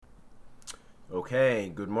Okay,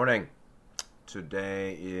 good morning.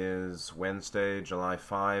 Today is Wednesday, July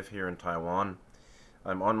 5 here in Taiwan.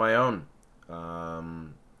 I'm on my own.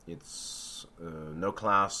 It's no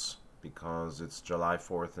class because it's July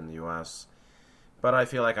 4th in the US. But I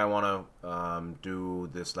feel like I want to do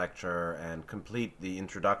this lecture and complete the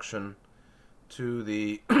introduction to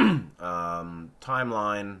the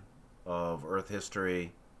timeline of Earth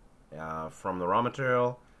history from the raw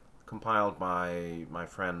material compiled by my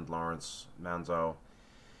friend Lawrence Manzo.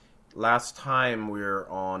 Last time we were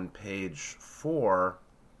on page 4,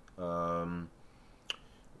 question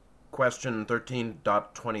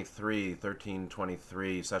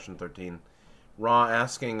 13.23, session 13, Ra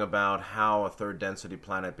asking about how a third density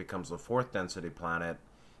planet becomes a fourth density planet.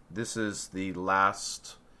 This is the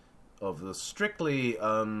last of the strictly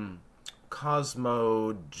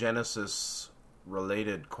cosmogenesis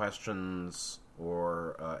related questions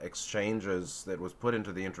or exchanges that was put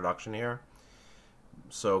into the introduction here.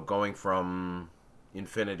 So going from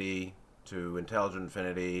infinity to intelligent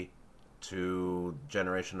infinity to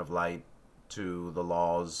generation of light to the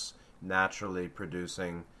laws naturally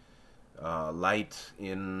producing light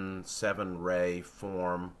in 7-ray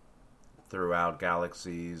form throughout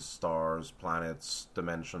galaxies, stars, planets,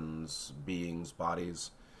 dimensions, beings, bodies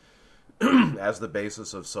as the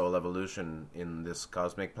basis of soul evolution in this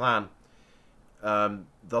cosmic plan.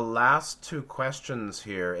 The last two questions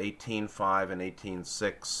here, 18.5 and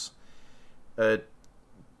 18.6,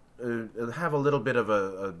 have a little bit of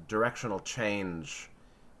a directional change.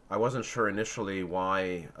 I wasn't sure initially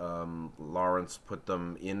why Lawrence put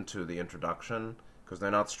them into the introduction, because they're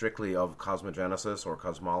not strictly of cosmogenesis or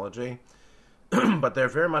cosmology, but they're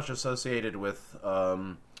very much associated with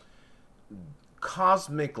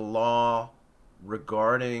cosmic law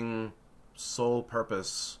regarding soul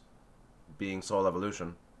purpose being soul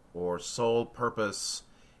evolution, or soul purpose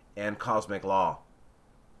and cosmic law.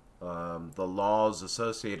 The laws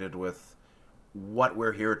associated with what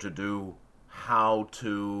we're here to do, how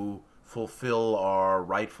to fulfill our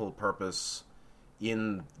rightful purpose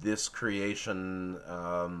in this creation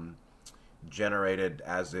generated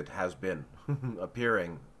as it has been,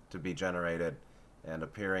 appearing to be generated and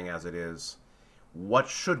appearing as it is. What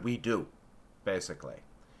should we do, basically?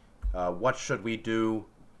 What should we do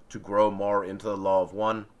to grow more into the law of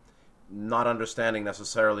one, not understanding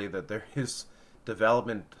necessarily that there is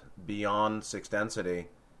development beyond sixth density.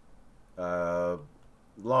 Law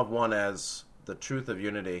of one as the truth of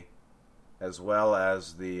unity, as well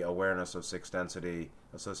as the awareness of sixth density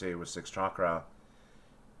associated with sixth chakra.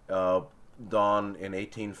 Dawn in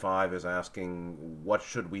 18.5 is asking, what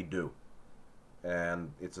should we do?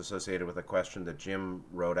 And it's associated with a question that Jim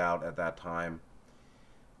wrote out at that time.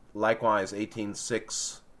 Likewise,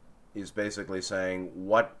 18.6 is basically saying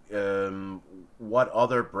what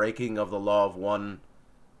other breaking of the law of one,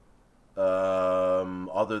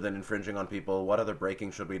 other than infringing on people, what other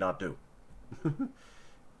breaking should we not do?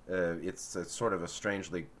 It's sort of a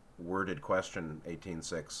strangely worded question,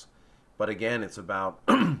 18.6. But again, it's about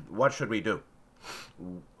what should we do?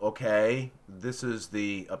 Okay, this is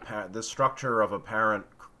the structure of apparent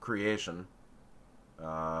creation.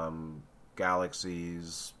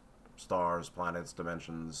 Galaxies, stars, planets,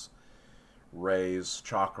 dimensions, rays,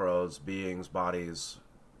 chakras, beings, bodies,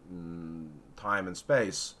 time and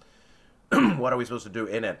space. What are we supposed to do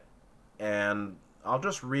in it? And I'll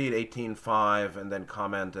just read 18.5 and then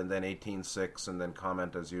comment, and then 18.6 and then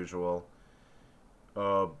comment as usual.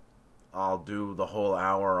 I'll do the whole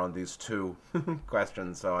hour on these two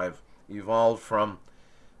questions, so I've evolved from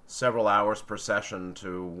several hours per session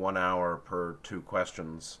to 1 hour per two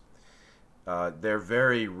questions. They're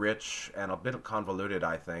very rich and a bit convoluted,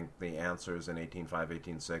 I think, the answers in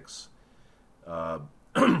 18.5,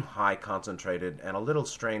 18.6. High concentrated and a little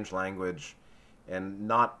strange language and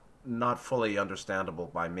not fully understandable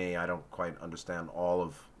by me. I don't quite understand all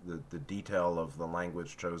of the detail of the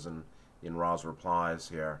language chosen in Ra's replies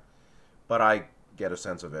here, but I get a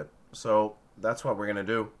sense of it. So that's what we're going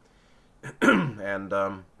to do. And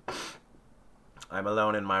I'm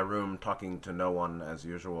alone in my room talking to no one as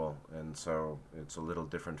usual, and so it's a little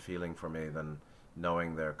different feeling for me than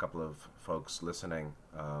knowing there are a couple of folks listening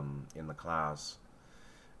in the class.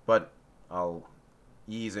 But I'll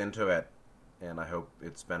ease into it, and I hope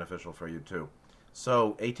it's beneficial for you too.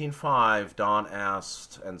 So 18.5, Don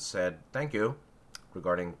asked and said, thank you,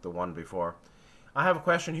 regarding the one before. I have a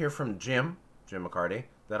question here from Jim McCarty,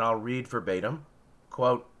 that I'll read verbatim.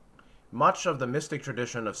 Quote, much of the mystic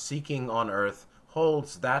tradition of seeking on Earth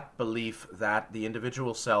holds that belief that the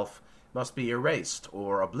individual self must be erased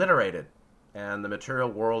or obliterated, and the material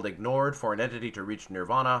world ignored for an entity to reach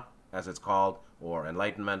nirvana, as it's called, or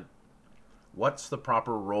enlightenment. What's the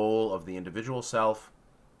proper role of the individual self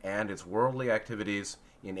and its worldly activities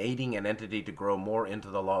in aiding an entity to grow more into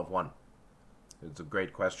the law of one? It's a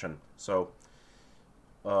great question. So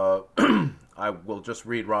I will just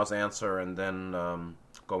read Ra's answer and then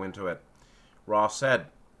go into it. Ra said,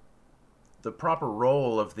 the proper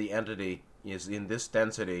role of the entity is in this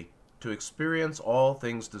density to experience all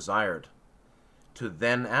things desired, to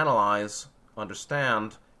then analyze,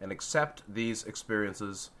 understand, and accept these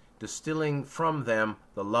experiences, distilling from them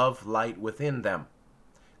the love light within them.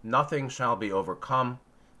 Nothing shall be overcome.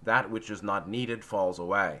 That which is not needed falls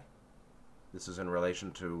away. This is in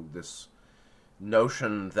relation to this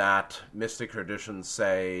notion that mystic traditions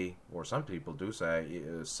say, or some people do say,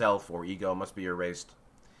 self or ego must be erased.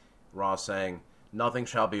 Ra saying, nothing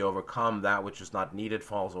shall be overcome. That which is not needed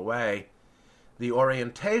falls away. The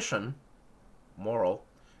orientation, moral,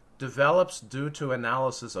 develops due to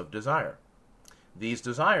analysis of desire. These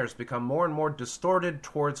desires become more and more distorted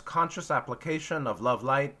towards conscious application of love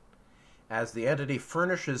light as the entity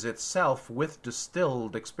furnishes itself with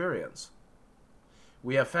distilled experience.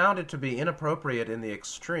 We have found it to be inappropriate in the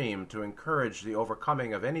extreme to encourage the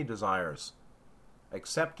overcoming of any desires,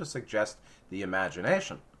 except to suggest the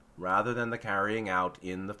imagination, rather than the carrying out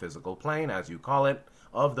in the physical plane, as you call it,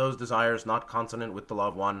 of those desires not consonant with the law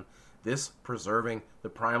of one, this preserving the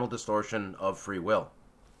primal distortion of free will.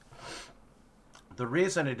 The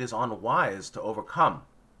reason it is unwise to overcome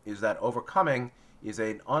is that overcoming is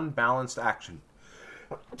an unbalanced action.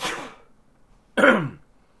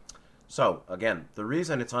 So, again, the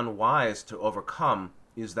reason it's unwise to overcome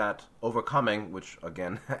is that overcoming, which,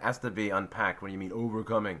 again, has to be unpacked when you mean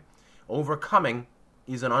overcoming. Overcoming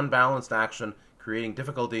is an unbalanced action, creating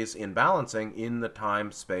difficulties in balancing in the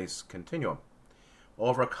time-space continuum.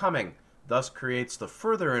 Overcoming thus creates the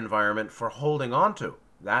further environment for holding on to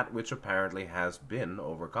that which apparently has been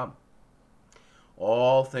overcome.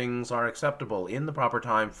 All things are acceptable in the proper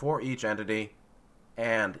time for each entity,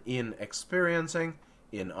 and in experiencing,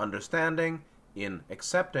 in understanding, in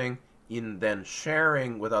accepting, in then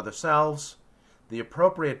sharing with other selves, the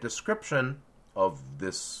appropriate description of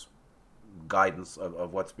this guidance,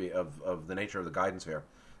 of the nature of the guidance here,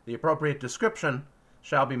 the appropriate description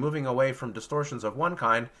shall be moving away from distortions of one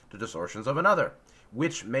kind to distortions of another,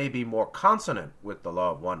 which may be more consonant with the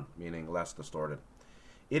law of one, meaning less distorted.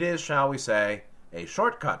 It is, shall we say, a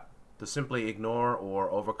shortcut to simply ignore or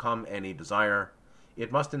overcome any desire.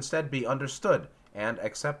 It must instead be understood and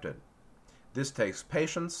accepted. This takes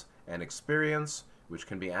patience and experience, which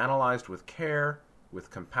can be analyzed with care,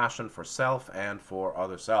 with compassion for self and for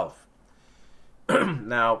other self.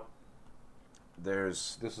 Now,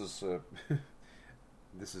 this is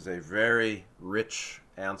a very rich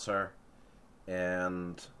answer,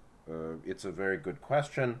 and it's a very good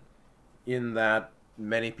question, in that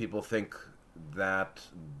many people think that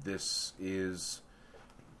this is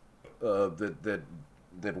that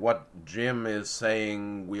what Jim is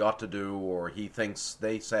saying we ought to do, or he thinks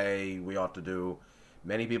they say we ought to do,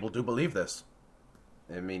 many people do believe this.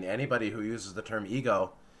 I mean, anybody who uses the term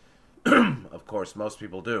ego, of course, most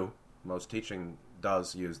people do, most teaching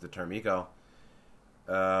does use the term ego,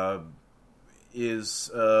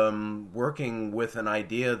 is working with an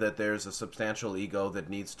idea that there's a substantial ego that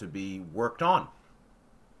needs to be worked on.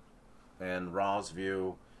 And Ra's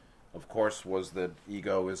view, of course, was that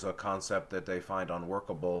ego is a concept that they find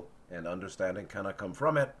unworkable, and understanding cannot come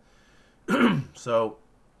from it. So,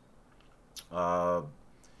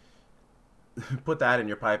 put that in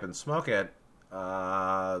your pipe and smoke it.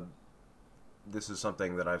 This is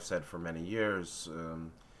something that I've said for many years.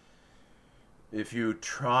 If you're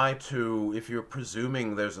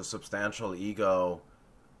presuming there's a substantial ego,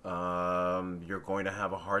 you're going to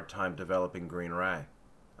have a hard time developing green ray,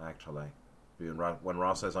 actually. When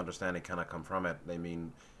Ra says understanding cannot come from it, they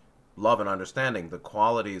mean love and understanding, the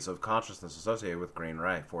qualities of consciousness associated with green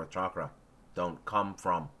ray, fourth chakra, don't come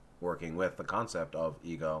from working with the concept of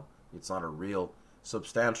ego. It's not a real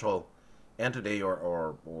substantial entity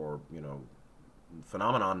or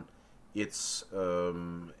phenomenon. It's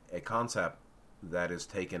a concept that is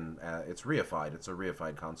taken, it's reified. It's a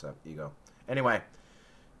reified concept, ego. Anyway,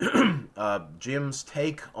 Jim's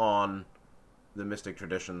take on the mystic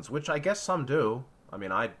traditions, which I guess some do. I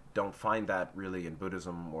mean, I don't find that really in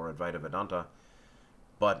Buddhism or Advaita Vedanta.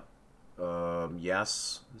 But,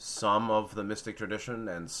 yes, some of the mystic tradition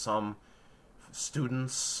and some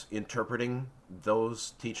students interpreting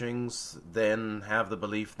those teachings then have the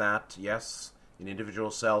belief that, yes, an individual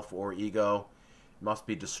self or ego must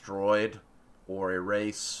be destroyed or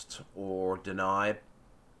erased or denied,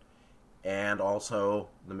 and also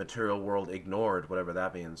the material world ignored, whatever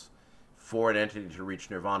that means, for an entity to reach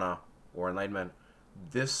nirvana, or enlightenment.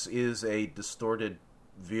 This is a distorted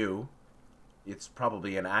view. It's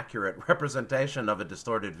probably an accurate representation of a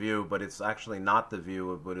distorted view, but it's actually not the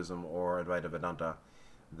view of Buddhism or Advaita Vedanta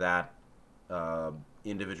that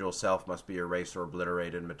individual self must be erased or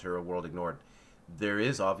obliterated, material world ignored. There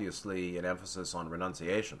is obviously an emphasis on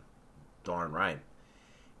renunciation, darn right,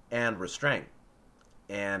 and restraint.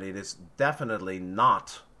 And it is definitely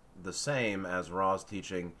not the same as Ra's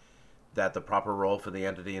teaching that the proper role for the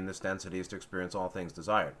entity in this density is to experience all things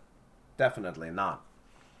desired. Definitely not.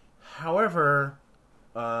 However,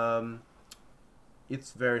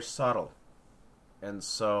 it's very subtle. And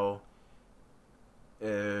so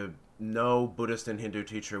no Buddhist and Hindu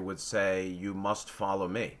teacher would say, you must follow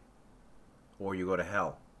me, or you go to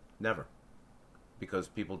hell. Never. Because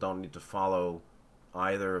people don't need to follow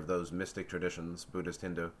either of those mystic traditions, Buddhist,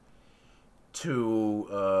 Hindu,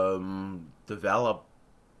 to develop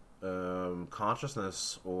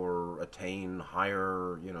consciousness or attain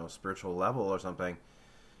higher, spiritual level or something.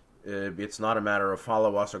 It's not a matter of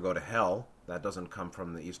follow us or go to hell. That doesn't come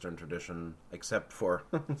from the Eastern tradition, except for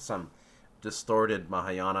some distorted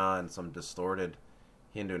Mahayana and some distorted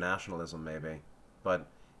Hindu nationalism, maybe. But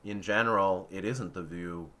in general, it isn't the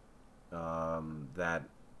view that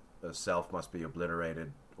a self must be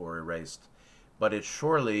obliterated or erased. But it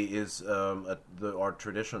surely is our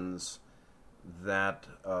traditions that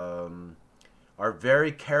are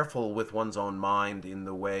very careful with one's own mind in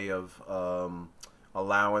the way of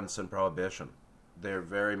allowance and prohibition. They're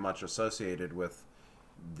very much associated with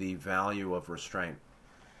the value of restraint.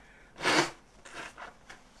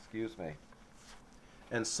 Excuse me.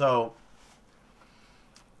 And so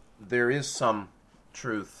there is some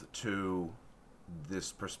truth to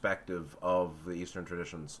this perspective of the Eastern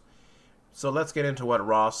traditions. So let's get into what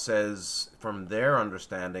Ross says from their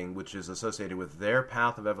understanding, which is associated with their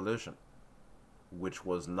path of evolution, which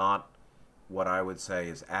was not what I would say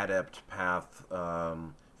is adept path,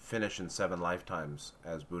 finish in 7 lifetimes,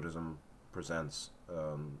 as Buddhism presents,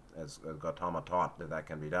 as Gautama taught that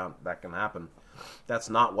can be done, that can happen. That's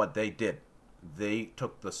not what they did. They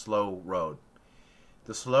took the slow road.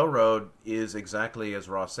 The slow road is exactly as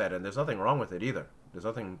Ross said, and there's nothing wrong with it either. There's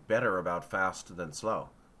nothing better about fast than slow.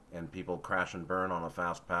 And people crash and burn on a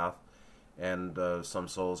fast path, and some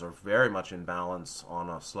souls are very much in balance on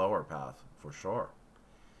a slower path, for sure.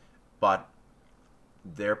 But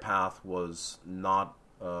their path was not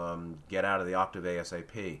get out of the octave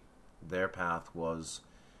ASAP. Their path was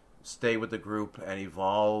stay with the group and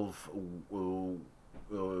evolve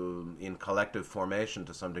in collective formation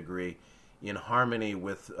to some degree, in harmony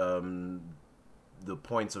with the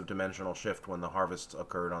points of dimensional shift when the harvests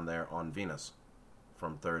occurred on Venus,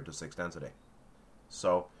 from 3rd to 6th density.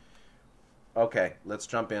 So, okay, let's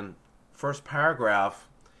jump in. First paragraph,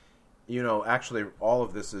 actually all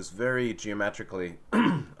of this is very geometrically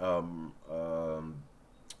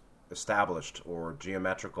established or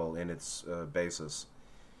geometrical in its basis.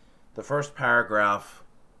 The first paragraph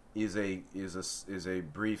is a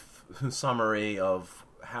brief summary of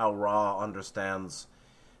how Ra understands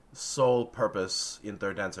soul purpose in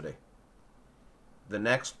 3rd density. The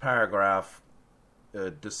next paragraph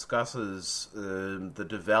discusses the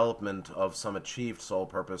development of some achieved soul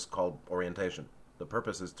purpose called orientation. The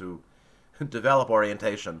purpose is to develop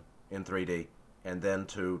orientation in 3D and then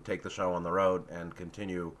to take the show on the road and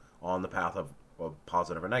continue on the path of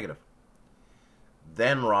positive or negative.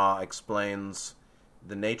 Then Ra explains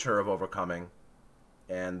the nature of overcoming,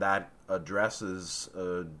 and that addresses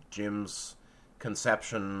Jim's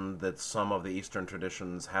conception that some of the Eastern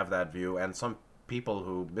traditions have that view, and some people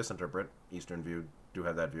who misinterpret Eastern view do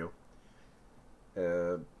have that view.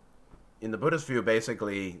 In the Buddhist view,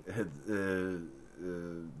 basically,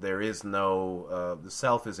 there is no... the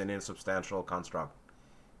self is an insubstantial construct.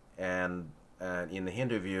 And in the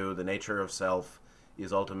Hindu view, the nature of self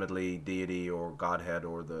is ultimately deity or Godhead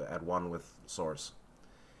or at one with Source.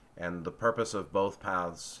 And the purpose of both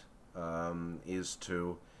paths is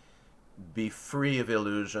to be free of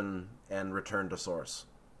illusion and return to Source.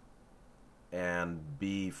 And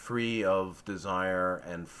be free of desire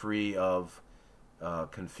and free of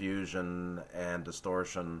confusion and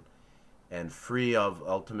distortion, and free of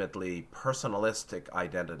ultimately personalistic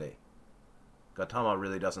identity. Gautama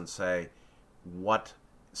really doesn't say what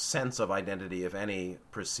sense of identity, if any,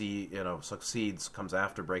 succeeds, comes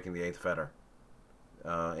after breaking the 8th fetter.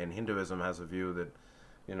 And Hinduism has a view that,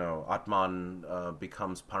 Atman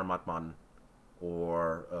becomes Paramatman,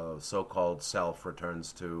 or so-called self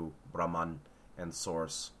returns to Brahman and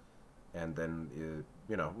Source, and then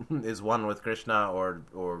is one with Krishna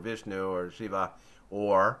or Vishnu or Shiva,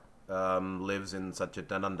 or lives in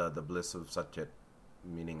Satchitananda, the bliss of Satchit.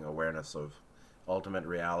 meaning awareness of ultimate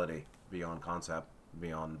reality beyond concept,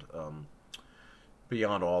 beyond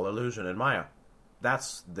all illusion and Maya.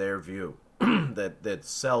 That's their view. that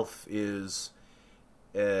self is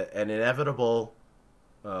an inevitable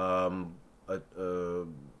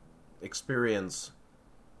experience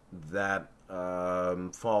that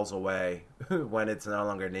falls away when it's no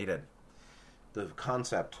longer needed. The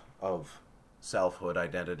concept of selfhood,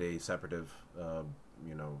 identity, separative,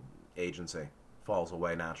 agency falls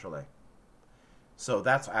away naturally. So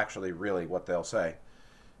that's actually really what they'll say.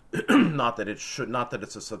 Not that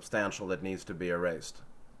it's a substantial that needs to be erased.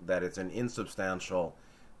 That it's an insubstantial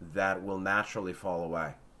that will naturally fall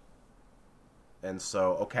away. And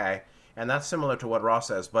so, okay, and that's similar to what Ross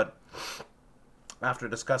says, but after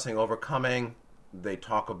discussing overcoming, they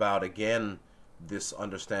talk about, again, this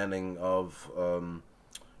understanding of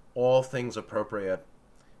all things appropriate.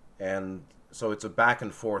 And so it's a back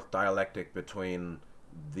and forth dialectic between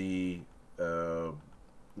their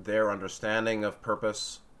understanding of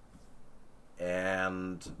purpose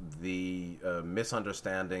and the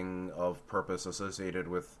misunderstanding of purpose associated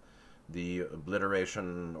with the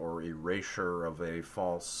obliteration or erasure of a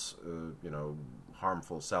false,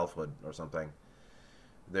 harmful selfhood or something.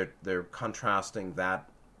 They're contrasting that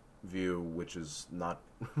view, which is not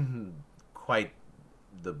quite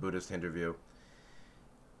the Buddhist Hindu view,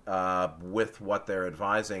 with what they're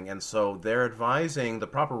advising. And so they're advising the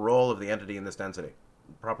proper role of the entity in this density.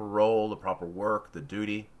 The proper role, the proper work, the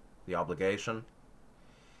duty, the obligation,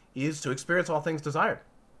 is to experience all things desired.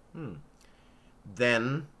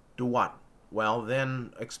 Then do what? Well,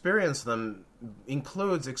 then experience them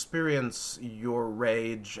includes experience your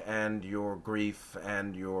rage and your grief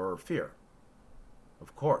and your fear,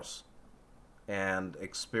 of course, and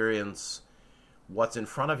experience what's in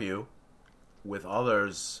front of you with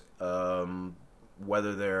others,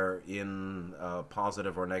 whether they're in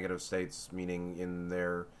positive or negative states, meaning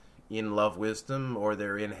they're in love wisdom or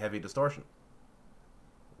they're in heavy distortion.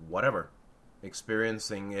 Whatever.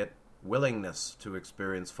 Experiencing it, willingness to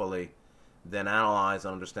experience fully, then analyze,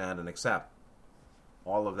 understand, and accept.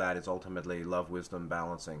 All of that is ultimately love, wisdom,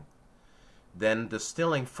 balancing. Then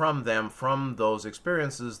distilling from those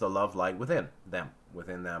experiences, the love light within them.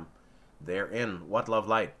 They're in what love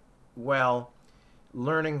light? Well,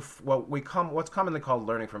 learning what's commonly called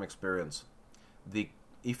learning from experience. The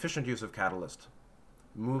efficient use of catalyst.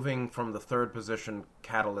 Moving from the third position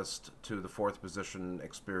catalyst to the fourth position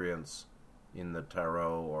experience in the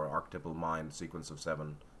tarot or archetypal mind sequence of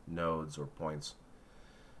 7 nodes or points.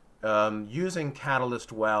 Using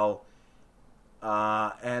catalyst well,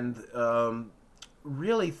 and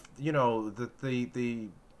really, the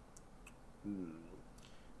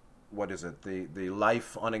what is it? The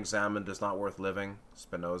life unexamined is not worth living.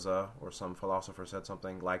 Spinoza or some philosopher said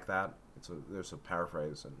something like that. There's a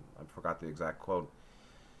paraphrase, and I forgot the exact quote.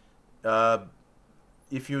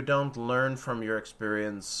 If you don't learn from your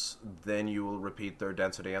experience, then you will repeat their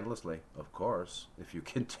density endlessly, of course. If you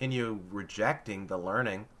continue rejecting the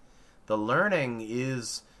learning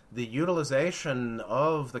is the utilization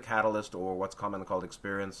of the catalyst, or what's commonly called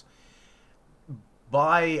experience,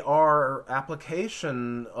 by our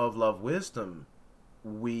application of love wisdom.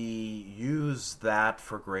 We use that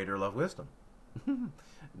for greater love wisdom.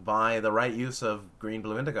 By the right use of green,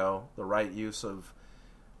 blue, indigo, the right use of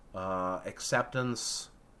acceptance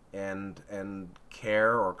and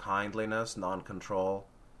care or kindliness, non-control,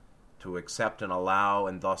 to accept and allow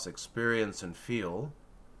and thus experience and feel,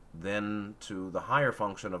 then to the higher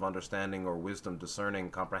function of understanding or wisdom, discerning,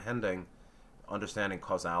 comprehending, understanding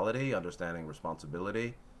causality, understanding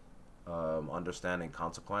responsibility, understanding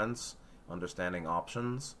consequence, understanding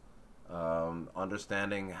options,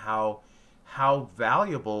 understanding how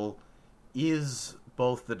valuable is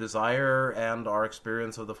both the desire and our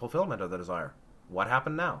experience of the fulfillment of the desire. What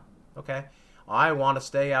happened now? Okay. I want to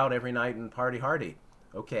stay out every night and party hardy.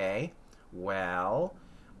 Okay. Well,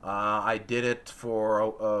 I did it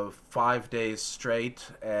for 5 days straight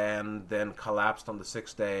and then collapsed on the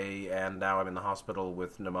 6th day, and now I'm in the hospital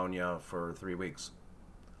with pneumonia for 3 weeks.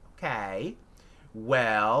 Okay.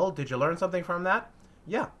 Well, did you learn something from that?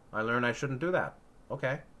 Yeah, I learned I shouldn't do that.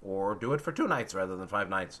 Okay. Or do it for 2 nights rather than 5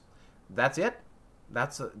 nights. That's it.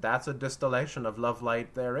 That's a distillation of love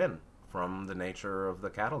light therein from the nature of the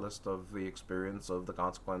catalyst of the experience of the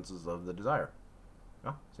consequences of the desire.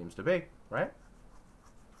 Well, seems to be, right?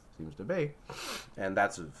 Seems to be. And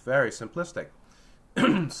that's very simplistic.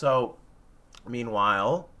 So,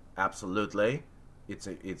 meanwhile, absolutely,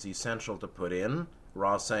 it's essential to put in.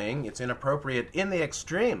 Ra's saying it's inappropriate in the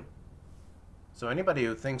extreme. So anybody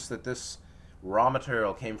who thinks that this raw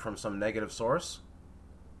material came from some negative source,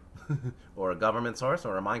 or a government source,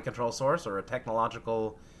 or a mind control source, or a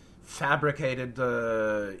technological fabricated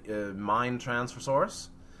mind transfer source,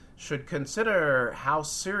 should consider how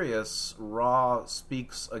serious Ra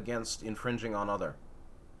speaks against infringing on other.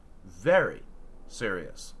 Very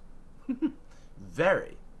serious.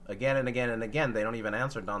 Very. Again and again and again, they don't even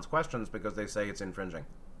answer Don's questions because they say it's infringing.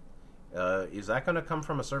 Is that going to come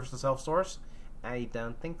from a service-to-self source? I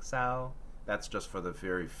don't think so. That's just for the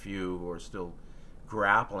very few who are still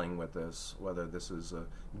grappling with this, whether this is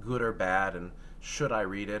good or bad, and should I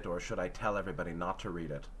read it or should I tell everybody not to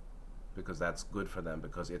read it? Because that's good for them,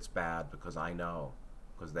 because it's bad, because I know,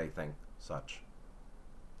 because they think such.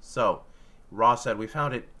 So, Ra said, we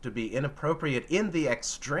found it to be inappropriate in the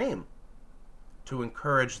extreme to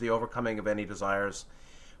encourage the overcoming of any desires,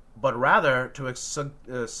 but rather to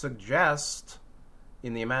suggest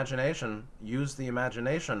in the imagination, use the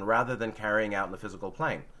imagination rather than carrying out in the physical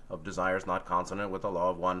plane of desires not consonant with the law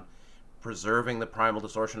of one, preserving the primal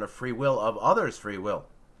distortion of free will of others' free will.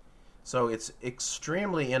 So it's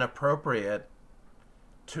extremely inappropriate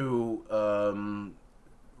to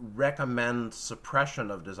recommend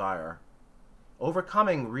suppression of desire.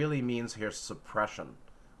 Overcoming really means here suppression.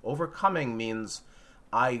 Overcoming means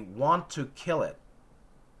I want to kill it.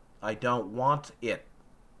 I don't want it.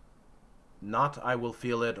 Not I will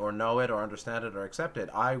feel it or know it or understand it or accept it.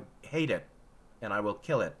 I hate it and I will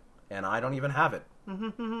kill it and I don't even have it.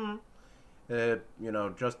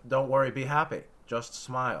 Just don't worry, be happy. Just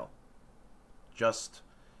smile. Just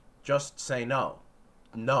say no.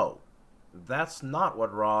 No. That's not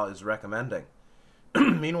what Ra is recommending.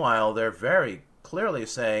 Meanwhile, they're very clearly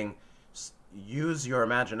saying, use your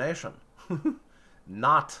imagination,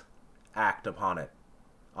 not act upon it.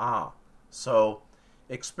 So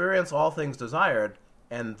experience all things desired,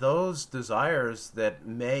 and those desires that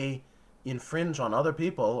may infringe on other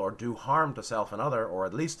people or do harm to self and other, or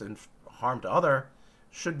at least harm to other,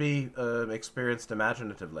 should be experienced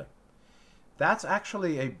imaginatively. That's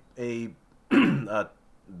actually a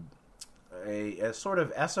sort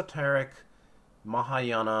of esoteric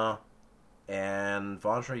Mahayana and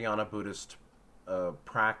Vajrayana Buddhist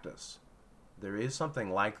practice. There is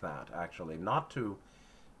something like that, actually, not to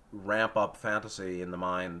ramp up fantasy in the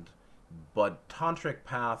mind, but tantric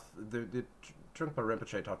path, the Trungpa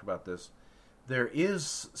Rinpoche talked about this. There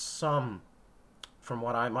is some, from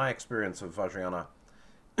what my experience of Vajrayana,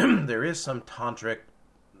 there is some tantric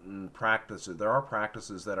practices. There are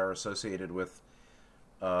practices that are associated with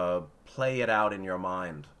play it out in your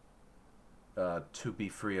mind to be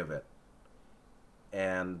free of it.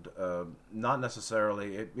 And not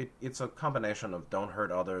necessarily, it's a combination of don't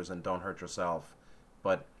hurt others and don't hurt yourself.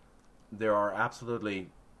 But there are absolutely,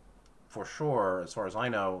 for sure, as far as I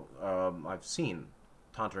know, I've seen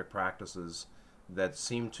tantric practices that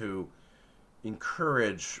seem to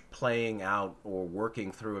encourage playing out or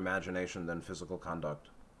working through imagination than physical conduct.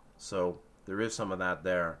 So there is some of that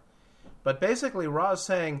there. But basically, Ra is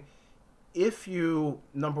saying, if you,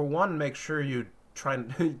 number one, make sure you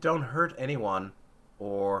don't hurt anyone,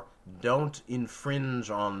 or don't infringe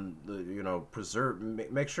on the,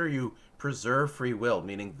 make sure you preserve free will,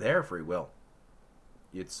 meaning their free will.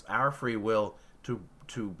 It's our free will to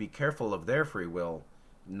be careful of their free will,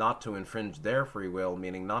 not to infringe their free will,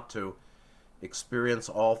 meaning not to experience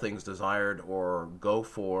all things desired or go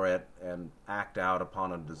for it and act out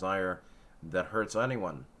upon a desire that hurts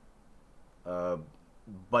anyone.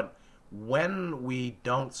 But when we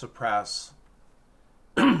don't suppress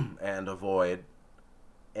and avoid,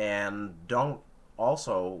 and don't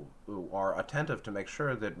also are attentive to make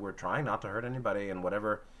sure that we're trying not to hurt anybody, and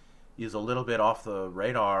whatever is a little bit off the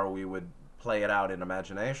radar, we would play it out in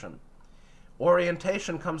imagination.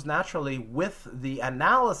 Orientation comes naturally with the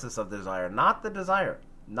analysis of the desire, not the desire.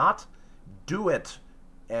 Not do it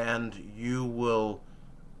and you will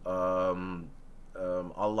align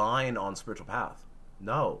on spiritual path.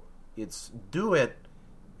 No, it's do it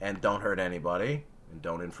and don't hurt anybody and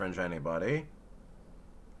don't infringe anybody,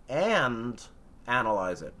 and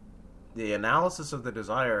analyze it. The analysis of the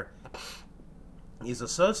desire is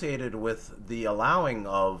associated with the allowing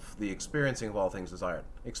of the experiencing of all things desired.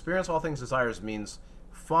 Experience all things desires means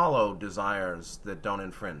follow desires that don't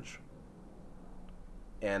infringe.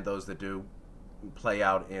 And those that do play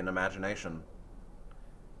out in imagination.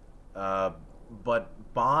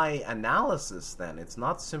 But by analysis, then, it's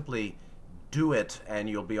not simply do it and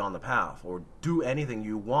you'll be on the path, or do anything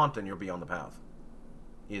you want and you'll be on the path.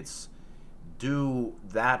 It's do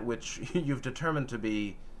that which you've determined to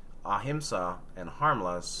be ahimsa and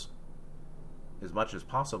harmless as much as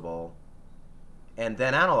possible, and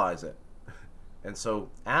then analyze it. And so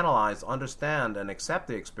analyze, understand, and accept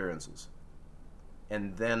the experiences.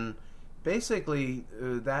 And then basically,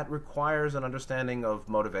 that requires an understanding of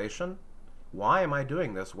motivation. Why am I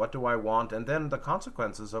doing this? What do I want? And then the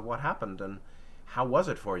consequences of what happened, and how was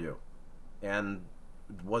it for you? And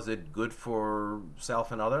was it good for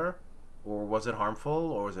self and other? Or was it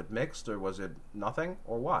harmful? Or was it mixed? Or was it nothing?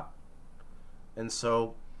 Or what? And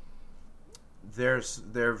so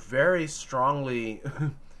they're very strongly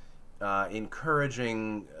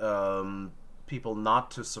encouraging people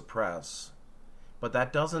not to suppress. But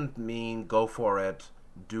that doesn't mean go for it,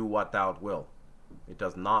 do what thou wilt. It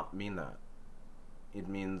does not mean that. It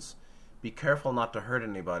means be careful not to hurt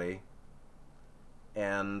anybody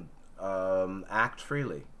and act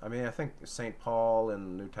freely. I mean, I think St. Paul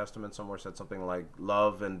in the New Testament somewhere said something like,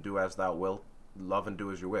 love and do as thou wilt, love and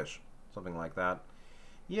do as you wish, something like that.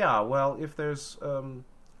 Yeah, well, if there's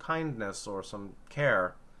kindness or some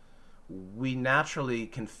care, we naturally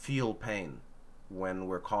can feel pain when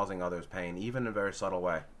we're causing others pain, even in a very subtle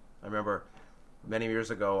way. I remember many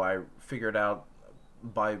years ago I figured out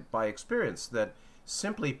by experience that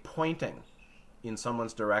simply pointing in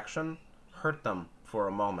someone's direction hurt them for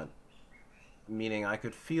a moment. Meaning I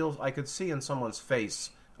could see in someone's face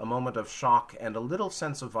a moment of shock and a little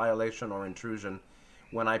sense of violation or intrusion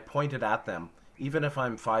when I pointed at them, even if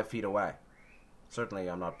I'm 5 feet away. Certainly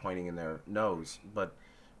I'm not pointing in their nose, but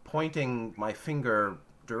pointing my finger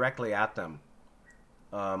directly at them,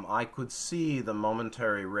 I could see the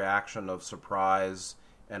momentary reaction of surprise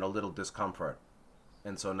and a little discomfort.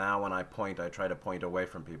 And so now when I point, I try to point away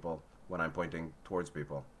from people when I'm pointing towards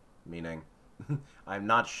people, meaning I'm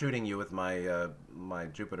not shooting you with my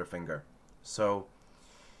Jupiter finger. So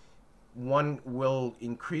one will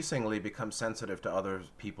increasingly become sensitive to other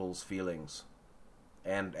people's feelings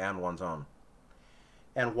and one's own.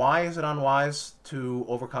 And why is it unwise to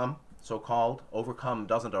overcome? So-called overcome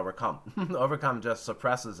doesn't overcome. Overcome just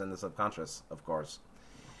suppresses in the subconscious, of course.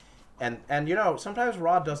 And sometimes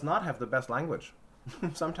Rod does not have the best language.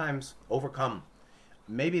 Sometimes overcome.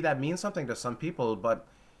 Maybe that means something to some people, but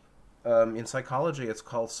in psychology it's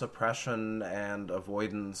called suppression and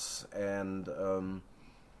avoidance and an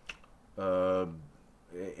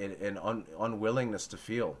unwillingness to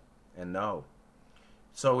feel and know.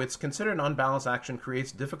 So it's considered an unbalanced action,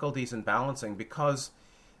 creates difficulties in balancing because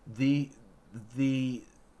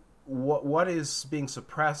what is being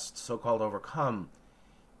suppressed, so-called overcome,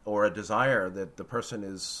 or a desire that the person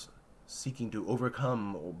is seeking to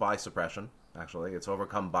overcome by suppression. Actually, it's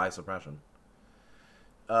overcome by suppression.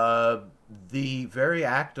 The very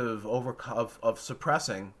act of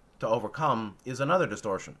suppressing to overcome is another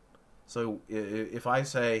distortion. So if I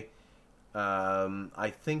say,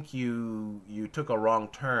 I think you took a wrong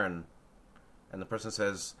turn, and the person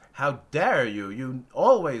says, how dare you? You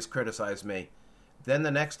always criticize me. Then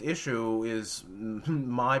the next issue is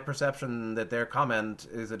my perception that their comment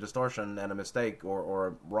is a distortion and a mistake or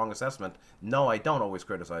a wrong assessment. No, I don't always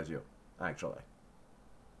criticize you, actually.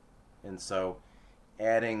 And so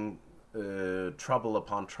adding trouble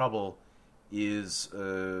upon trouble is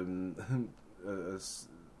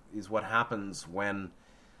what happens when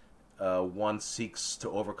one seeks to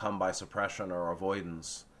overcome by suppression or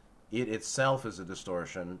avoidance. It itself is a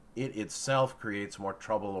distortion. It itself creates more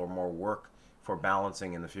trouble or more work for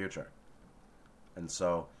balancing in the future. And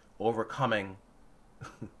so overcoming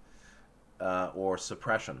or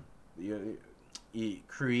suppression it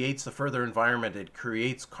creates a further environment. It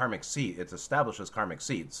creates karmic seed. It establishes karmic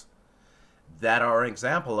seeds that are an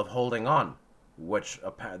example of holding on,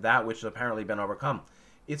 that which has apparently been overcome.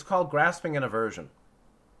 It's called grasping and aversion.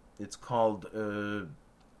 It's called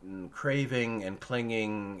craving and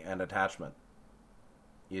clinging and attachment.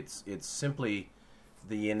 It's simply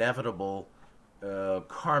the inevitable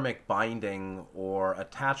karmic binding or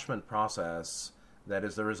attachment process that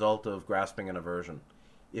is the result of grasping and aversion.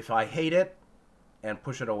 If I hate it and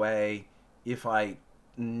push it away, if I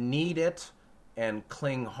need it and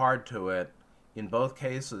cling hard to it, in both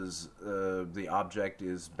cases the object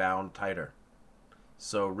is bound tighter.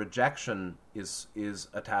 So rejection is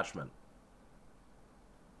attachment,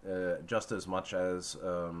 just as much as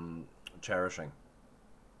cherishing.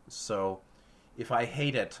 So if I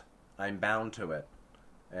hate it, I'm bound to it.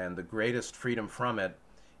 And the greatest freedom from it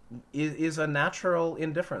is a natural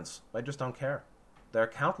indifference. I just don't care. There are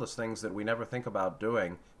countless things that we never think about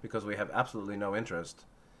doing because we have absolutely no interest.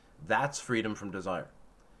 That's freedom from desire.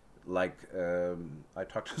 Like, I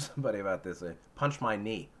talked to somebody about this. Punch my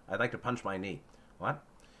knee. I'd like to punch my knee. What?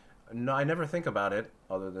 No, I never think about it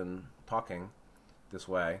other than talking this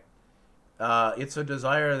way. It's a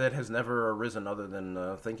desire that has never arisen other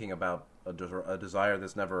than thinking about a desire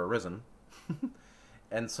that's never arisen.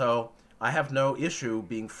 And so I have no issue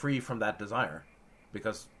being free from that desire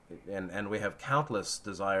because and we have countless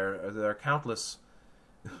desire. There are countless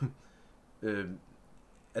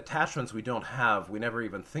attachments we don't have. We never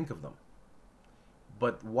even think of them.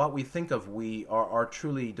 But what we think of, we are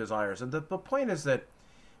truly desires. And the point is that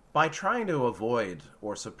by trying to avoid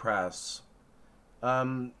or suppress,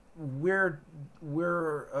 we're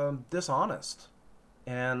dishonest,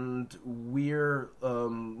 and we're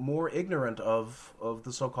more ignorant of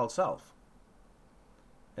the so-called self.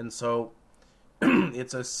 And so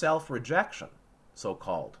it's a self-rejection,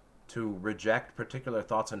 so-called, to reject particular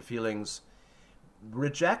thoughts and feelings,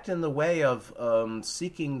 reject in the way of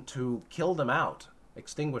seeking to kill them out,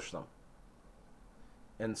 extinguish them.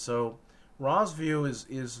 And so Ra's view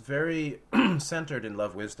is very centered in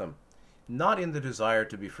love wisdom, not in the desire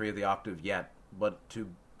to be free of the octave yet, but to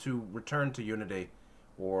return to unity,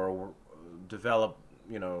 or develop,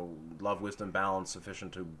 love wisdom balance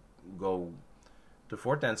sufficient to go to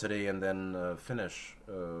fourth density and then finish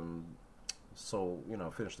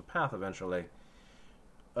finish the path eventually.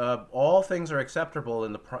 All things are acceptable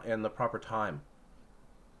in the proper time,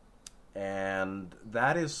 and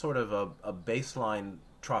that is sort of a baseline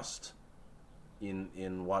trust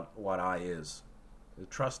in what I is. A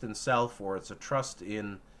trust in self, or it's a trust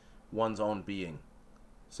in one's own being.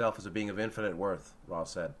 Self is a being of infinite worth, Ra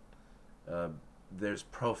said. There's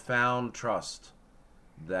profound trust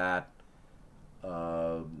that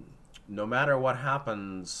no matter what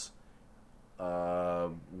happens,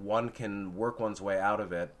 one can work one's way out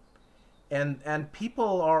of it. And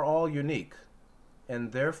people are all unique,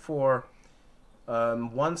 and therefore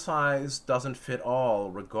one size doesn't fit all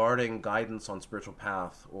regarding guidance on spiritual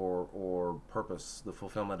path or purpose, the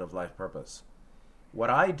fulfillment of life purpose. What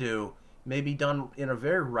I do may be done in a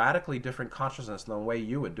very radically different consciousness than the way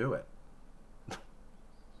you would do it.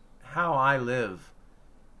 How I live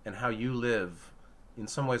and how you live in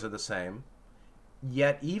some ways are the same,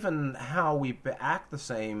 yet even how we act the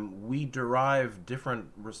same, we derive different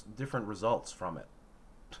results from it.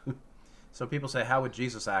 So people say, how would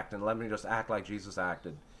Jesus act? And let me just act like Jesus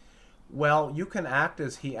acted. Well, you can act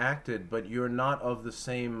as he acted, but you're not of the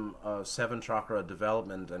same seven chakra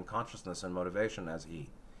development and consciousness and motivation as he.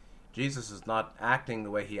 Jesus is not acting the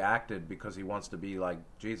way he acted because he wants to be like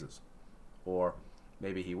Jesus. Or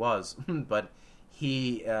maybe he was, but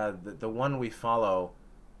he, the one we follow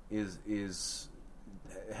has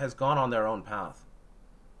gone on their own path.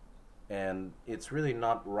 And it's really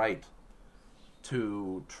not right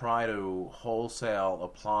to try to wholesale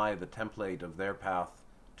apply the template of their path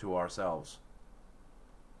to ourselves.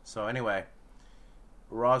 So anyway,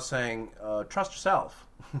 Ra's saying, trust yourself,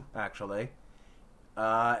 actually.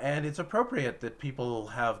 And it's appropriate that people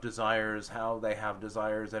have desires, how they have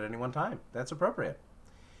desires at any one time. That's appropriate.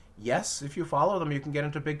 Yes, if you follow them, you can get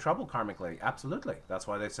into big trouble karmically. Absolutely. That's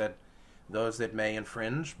why they said those that may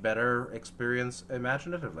infringe better experience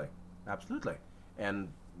imaginatively. Absolutely. And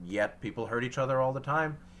yet people hurt each other all the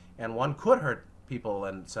time, and one could hurt people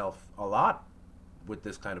and self a lot with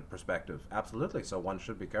this kind of perspective. Absolutely. So one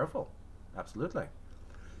should be careful. Absolutely.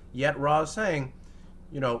 Yet Ra is saying,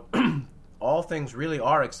 all things really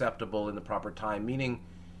are acceptable in the proper time, meaning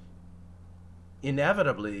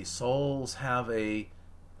inevitably souls have a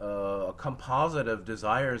composite of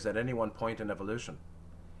desires at any one point in evolution.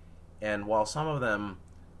 And while some of them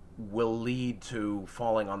will lead to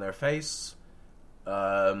falling on their face,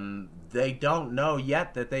 they don't know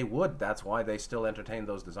yet that they would. That's why they still entertain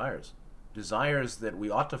those desires. Desires that we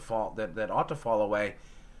ought to fall that ought to fall away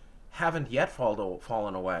haven't yet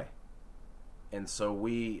fallen away. And so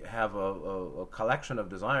we have a collection of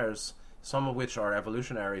desires, some of which are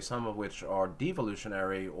evolutionary, some of which are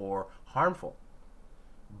devolutionary or harmful.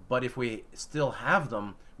 But if we still have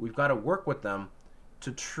them, we've got to work with them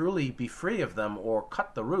to truly be free of them, or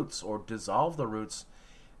cut the roots, or dissolve the roots.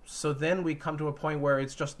 So then we come to a point where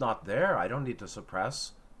it's just not there. I don't need to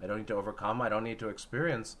suppress. I don't need to overcome. I don't need to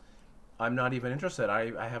experience. I'm not even interested.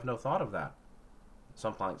 I have no thought of that.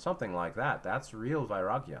 Something like that. That's real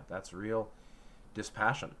vairagya. That's real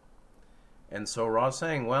dispassion. And so Ra's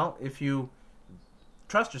saying, well, if you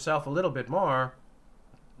trust yourself a little bit more,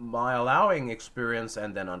 by allowing experience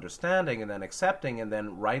and then understanding and then accepting and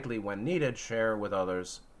then rightly when needed share with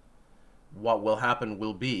others, what will happen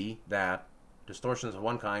will be that distortions of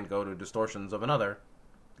one kind go to distortions of another,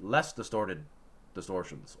 less distorted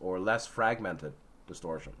distortions or less fragmented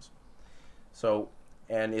distortions. So,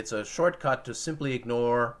 and it's a shortcut to simply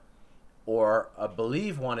ignore or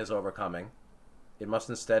believe one is overcoming. It must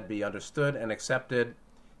instead be understood and accepted,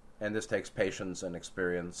 and this takes patience and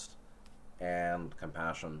experience and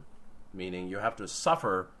compassion, meaning you have to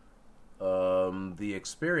suffer the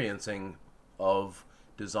experiencing of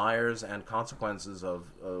desires and consequences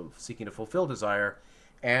of seeking to fulfill desire,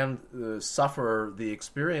 and suffer the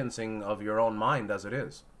experiencing of your own mind as it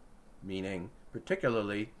is, meaning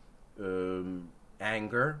particularly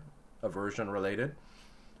anger, aversion related,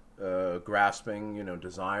 grasping,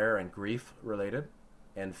 desire and grief related,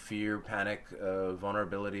 and fear, panic,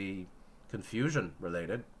 vulnerability, confusion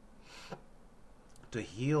related. To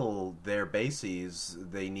heal their bases,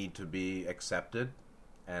 they need to be accepted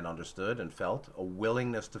and understood and felt, a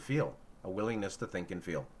willingness to feel, a willingness to think and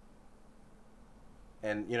feel.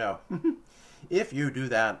 And, if you do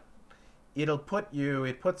that,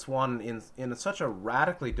 it puts one in such a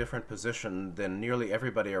radically different position than nearly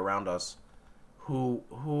everybody around us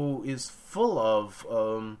who is full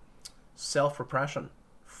of self-repression,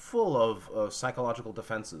 full of psychological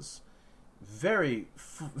defenses, very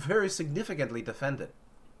significantly defended.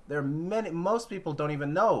 Most people don't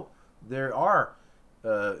even know there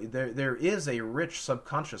is a rich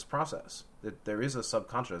subconscious process, that there is a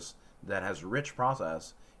subconscious that has rich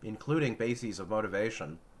process, including bases of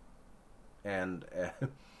motivation and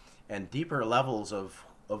deeper levels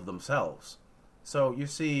of themselves. So you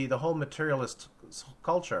see, the whole materialist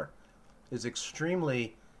culture is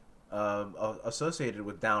extremely associated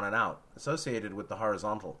with down and out, associated with the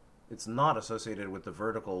horizontal. It's not associated with the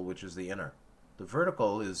vertical, which is the inner. The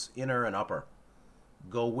vertical is inner and upper.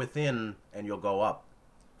 Go within and you'll go up.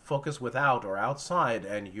 Focus without or outside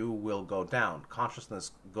and you will go down.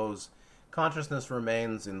 Consciousness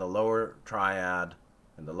remains in the lower triad,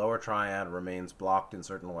 and the lower triad remains blocked in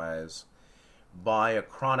certain ways by a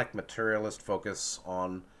chronic materialist focus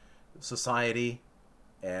on society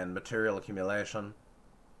and material accumulation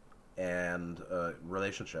and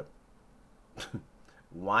relationship.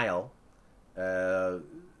 While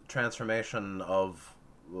transformation of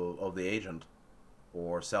the agent,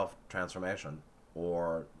 or self-transformation,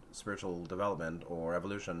 or spiritual development, or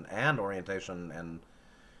evolution, and orientation, and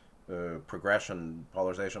progression,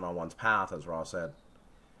 polarization on one's path, as Ross said,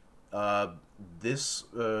 this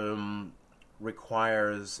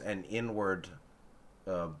requires an inward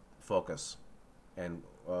focus, and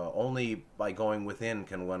only by going within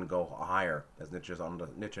can one go higher, as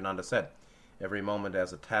Nityananda said. Every moment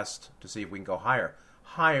as a test to see if we can go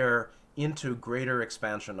higher into greater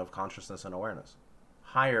expansion of consciousness and awareness.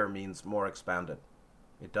 Higher means more expanded.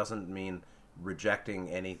 It doesn't mean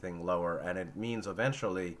rejecting anything lower, and it means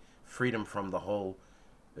eventually freedom from the whole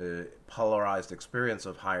polarized experience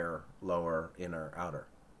of higher, lower, inner, outer.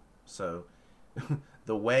 So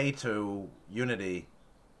the way to unity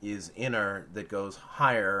is inner, that goes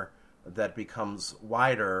higher, that becomes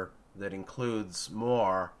wider, that includes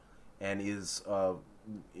more, and is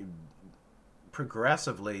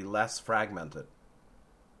progressively less fragmented.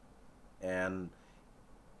 And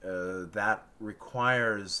that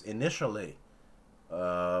requires initially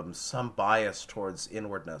some bias towards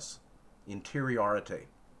inwardness, interiority,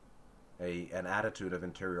 an attitude of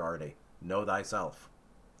interiority. Know thyself.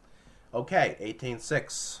 Okay,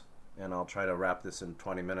 18.6, and I'll try to wrap this in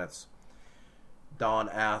 20 minutes. Don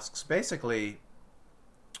asks, basically,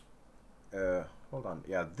 hold on.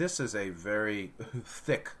 Yeah, this is a very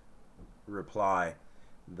thick reply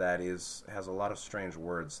that has a lot of strange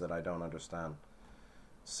words that I don't understand.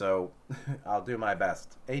 So I'll do my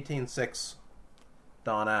best. 18.6,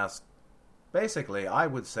 Don asks, basically, I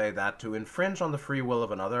would say that to infringe on the free will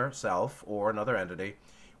of another self or another entity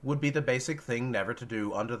would be the basic thing never to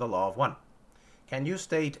do under the law of one. Can you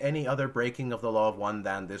state any other breaking of the law of one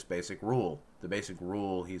than this basic rule? The basic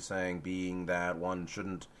rule, he's saying, being that one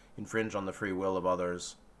shouldn't infringe on the free will of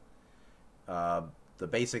others. The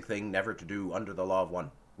basic thing never to do under the law of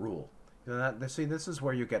one rule. See, this is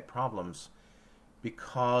where you get problems,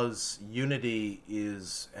 because unity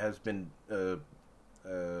has been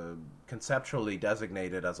conceptually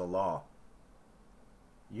designated as a law.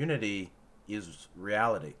 Unity is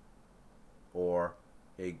reality, or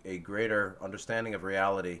a greater understanding of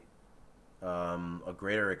reality, a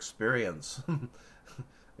greater experience,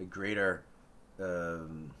 a greater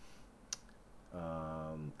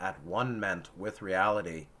at one-ment with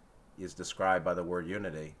reality is described by the word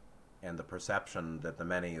unity, and the perception that the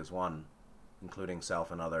many is one, including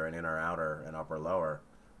self and other and inner, outer, and upper, lower.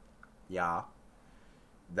 Yeah,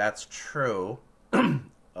 that's true, but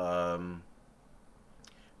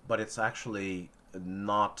it's actually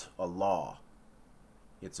not a law.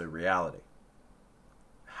 It's a reality.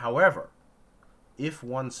 However, if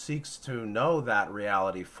one seeks to know that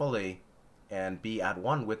reality fully and be at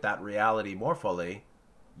one with that reality more fully,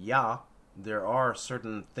 yeah, there are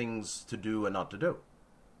certain things to do and not to do,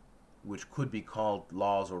 which could be called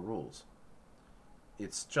laws or rules.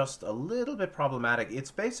 It's just a little bit problematic. It's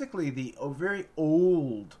basically the very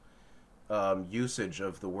old usage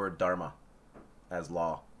of the word dharma as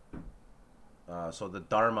law. So the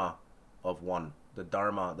dharma of one, the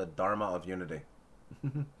dharma of unity,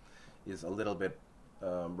 is a little bit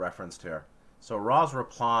referenced here. So Ra's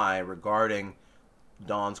reply regarding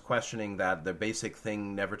Dawn's questioning that the basic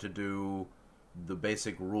thing never to do, the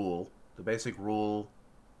basic rule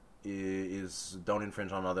is don't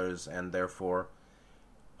infringe on others, and therefore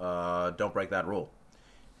don't break that rule.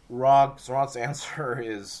 Ra's answer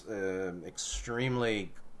is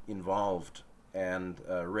extremely involved and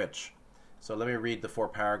rich. So let me read the 4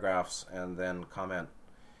 paragraphs and then comment.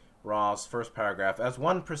 Ra's first paragraph: as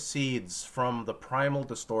one proceeds from the primal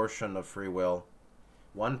distortion of free will,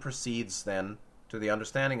 one proceeds then to the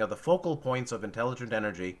understanding of the focal points of intelligent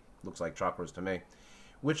energy, looks like chakras to me,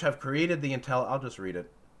 which have created the I'll just read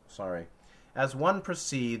it. Sorry. As one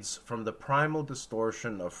proceeds from the primal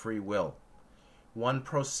distortion of free will, one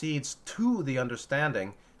proceeds to the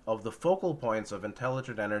understanding of the focal points of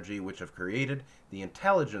intelligent energy which have created the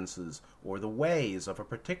intelligences or the ways of a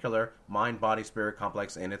particular mind-body-spirit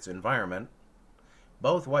complex in its environment,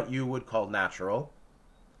 both what you would call natural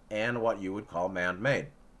and what you would call man-made.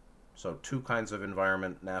 So 2 kinds of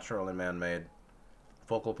environment, natural and man-made,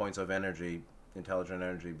 focal points of energy, intelligent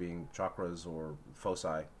energy being chakras or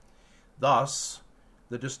foci. Thus,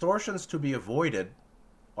 the distortions to be avoided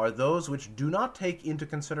are those which do not take into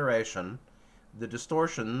consideration the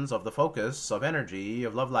distortions of the focus of energy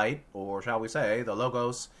of love light, or shall we say, the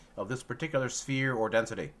logos of this particular sphere or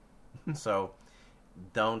density. So,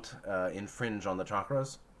 don't infringe on the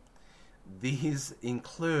chakras. These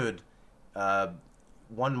include,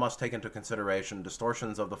 one must take into consideration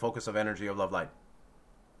distortions of the focus of energy of love light.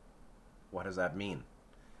 What does that mean?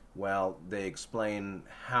 Well, they explain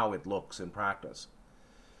how it looks in practice.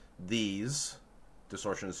 These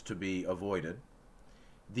distortions to be avoided.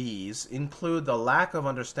 These include the lack of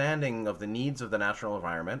understanding of the needs of the natural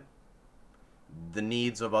environment, the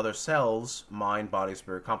needs of other selves, mind, body,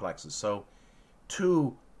 spirit complexes. So,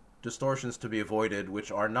 2 distortions to be avoided,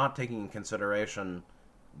 which are not taking in consideration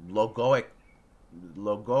the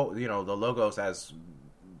logos as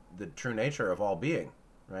the true nature of all being,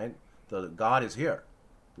 right? The God is here.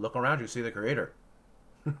 Look around you, see the Creator.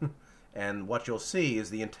 And what you'll see is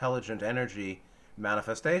the intelligent energy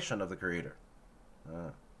manifestation of the Creator.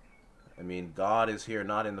 God is here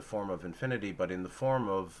not in the form of infinity, but in the form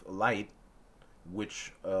of light,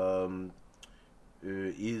 which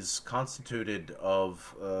is constituted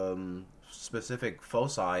of specific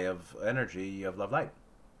foci of energy of love light.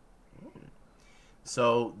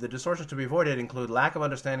 So the distortions to be avoided include lack of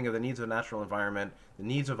understanding of the needs of the natural environment, the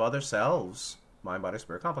needs of other selves, mind, body,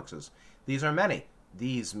 spirit complexes. These are many.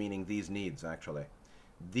 These meaning these needs, actually.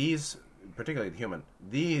 These, particularly the human,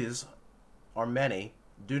 these are many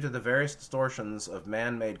due to the various distortions of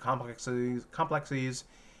man-made complexes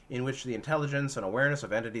in which the intelligence and awareness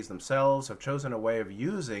of entities themselves have chosen a way of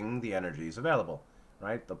using the energies available,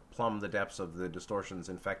 right? Plumb the depths of the distortions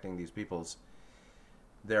infecting these peoples.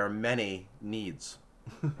 There are many needs.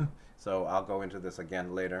 So I'll go into this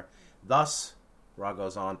again later. Thus, Ra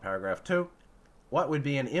goes on, paragraph 2, what would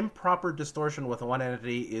be an improper distortion with one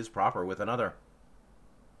entity is proper with another.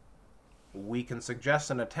 We can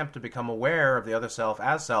suggest an attempt to become aware of the other self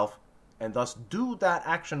as self, and thus do that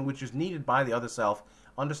action which is needed by the other self,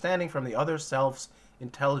 understanding from the other self's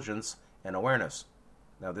intelligence and awareness.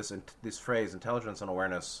 Now, this phrase, intelligence and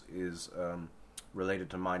awareness, is related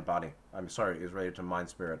to mind-body. Is related to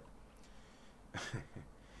mind-spirit.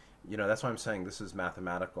 That's why I'm saying this is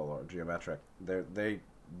mathematical or geometric.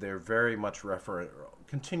 They're very much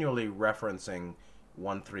continually referencing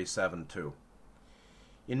 1372.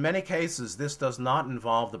 In many cases, this does not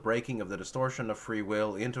involve the breaking of the distortion of free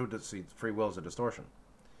will into free will is a distortion.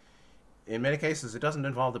 In many cases, it doesn't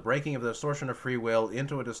involve the breaking of the distortion of free will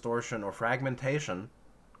into a distortion or fragmentation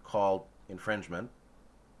called infringement.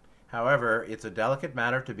 However, it's a delicate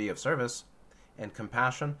matter to be of service, and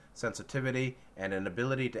compassion, sensitivity, and an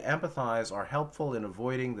ability to empathize are helpful in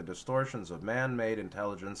avoiding the distortions of man-made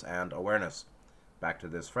intelligence and awareness. Back to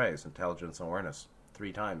this phrase, intelligence and awareness,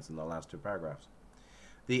 3 times in the last 2 paragraphs.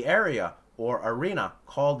 The area or arena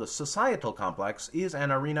called the societal complex is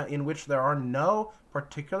an arena in which there are no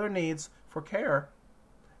particular needs for care,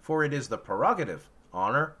 for it is the prerogative,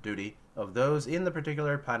 honor, duty of those in the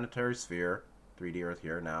particular planetary sphere, 3D Earth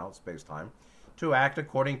here now, space-time, to act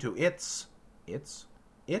according to its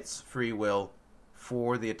free will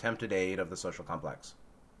for the attempted aid of the social complex.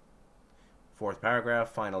 4th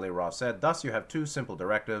paragraph, finally, Ra said, thus you have 2 simple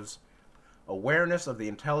directives: awareness of the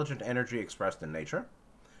intelligent energy expressed in nature,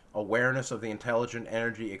 awareness of the intelligent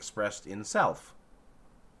energy expressed in self,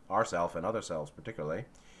 ourself and other selves particularly,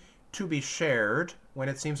 to be shared when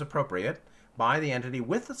it seems appropriate by the entity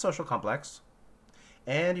with the social complex,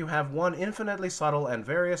 and you have one infinitely subtle and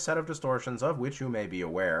various set of distortions of which you may be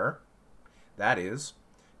aware. That is,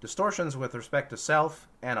 distortions with respect to self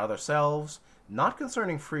and other selves, not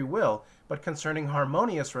concerning free will, but concerning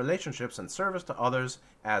harmonious relationships and service to others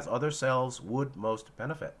as other selves would most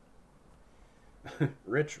benefit.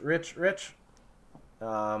 Rich.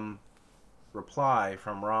 Reply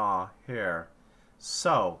from Ra here.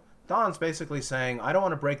 So, Don's basically saying, I don't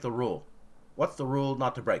want to break the rule. What's the rule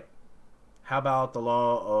not to break? How about the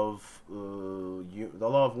law of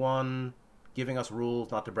one giving us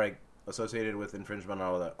rules not to break associated with infringement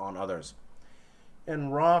on others?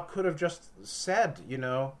 And Ra could have just said, in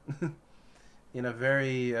a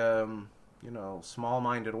very,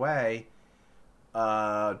 small-minded way,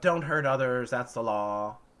 don't hurt others, that's the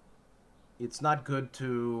law. It's not good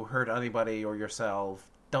to hurt anybody or yourself.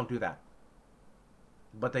 Don't do that.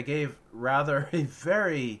 But they gave rather a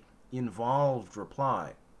very involved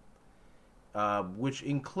reply, which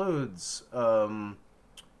includes,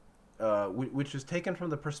 which is taken from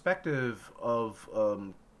the perspective of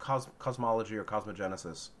cosmology or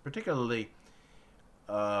cosmogenesis, particularly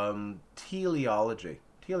teleology.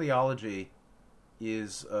 Teleology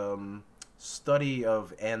is study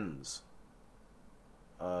of ends,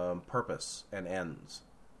 purpose and ends.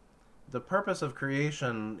 The purpose of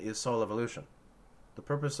creation is soul evolution. The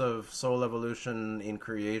purpose of soul evolution in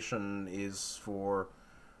creation is for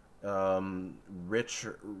rich,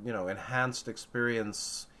 enhanced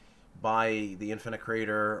experience by the infinite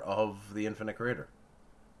creator of the infinite creator,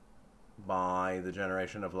 by the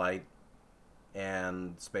generation of light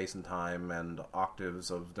and space and time and octaves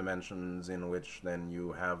of dimensions in which then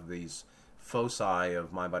you have these foci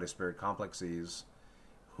of mind-body-spirit complexes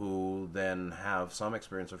who then have some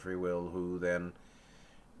experience of free will, who then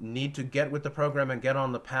need to get with the program and get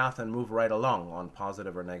on the path and move right along on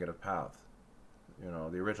positive or negative path.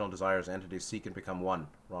 The original desires entities seek and become one,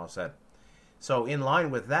 Ra said. So in line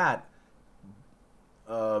with that,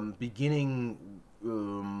 beginning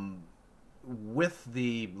with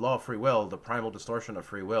the law of free will, the primal distortion of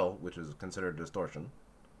free will, which is considered a distortion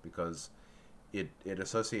because it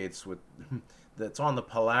associates with, that's on the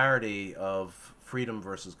polarity of freedom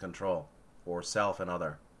versus control, or self and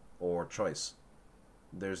other, or choice.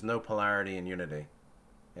 There's no polarity in unity,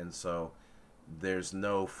 and so there's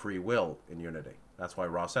no free will in unity. That's why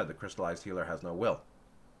Ra said the crystallized healer has no will.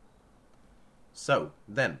 So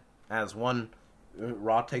then, as one,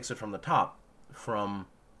 Ra takes it from the top, from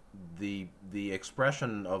the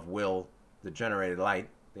expression of will, the generated light,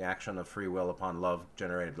 the action of free will upon love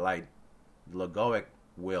generated light, logoic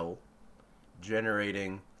will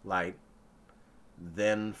generating light.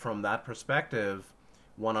 Then from that perspective,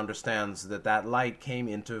 one understands that light came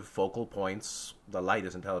into focal points. The light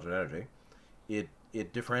is intelligent energy.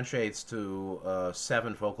 It differentiates to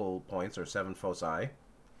 7 focal points, or 7 foci.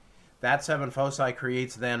 That 7 foci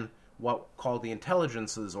creates then what called the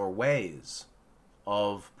intelligences or ways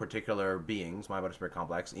of particular beings, mind, body, spirit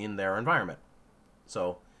complex, in their environment.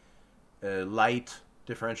 So light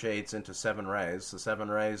differentiates into 7 rays. The 7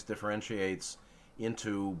 rays differentiates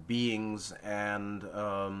into beings and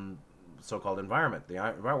so-called environment.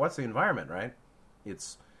 What's the environment, right?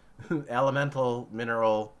 It's elemental,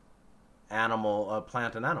 mineral, animal,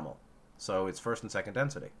 plant, and animal. So it's first and second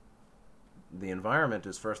density. The environment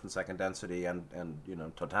is first and second density and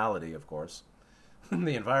totality, of course.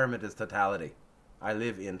 The environment is totality. I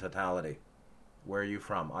live in totality. Where are you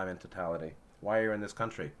from? I'm in totality. Why are you in this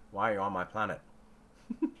country? Why are you on my planet?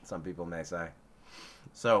 Some people may say.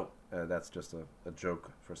 So that's just a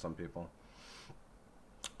joke for some people.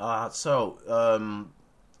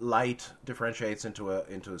 Light differentiates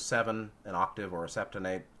into 7, an octave or a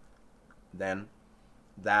septonate. Then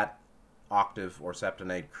that octave or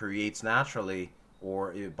septonate creates naturally,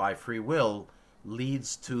 or by free will,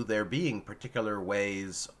 leads to there being particular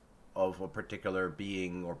ways of a particular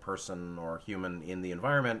being or person or human in the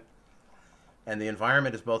environment. And the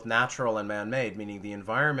environment is both natural and man-made, meaning the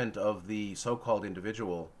environment of the so-called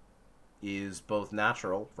individual is both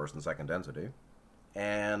natural, first and second density,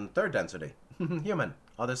 and third density, human,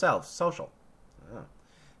 other selves, social.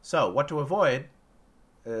 So what to avoid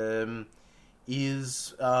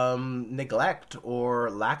is neglect or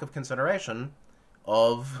lack of consideration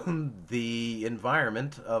of the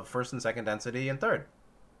environment of first and second density and third,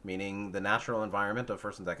 meaning the natural environment of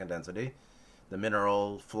first and second density, the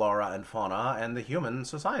mineral flora and fauna, and the human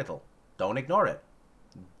societal. Don't ignore it.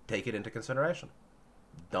 Take it into consideration.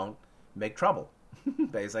 Don't make trouble,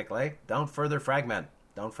 basically. Don't further fragment.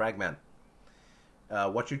 Don't fragment.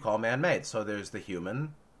 What you'd call man-made. So there's the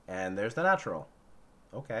human and there's the natural.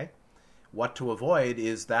 Okay. What to avoid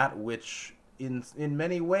is that which in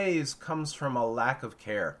many ways comes from a lack of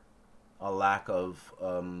care, a lack of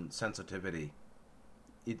sensitivity.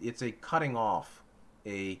 It's a cutting off,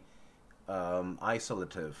 a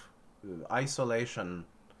isolation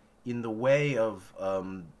in the way of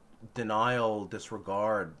denial,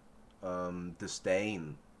 disregard,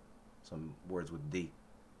 disdain, some words with D,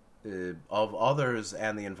 of others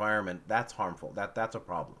and the environment. That's harmful. That's a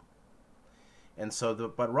problem. And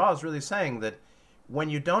so, but Ra is really saying that when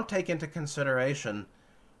you don't take into consideration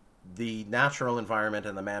the natural environment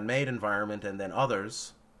and the man-made environment and then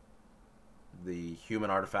others, the human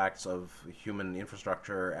artifacts of human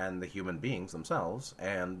infrastructure and the human beings themselves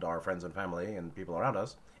and our friends and family and people around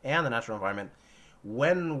us and the natural environment,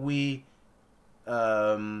 when we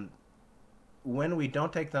don't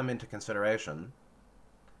take them into consideration,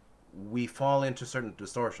 we fall into certain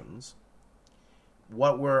distortions.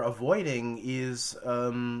 What we're avoiding is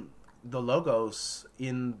the logos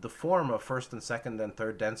in the form of first and second and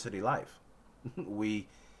third density life. We're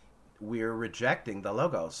rejecting the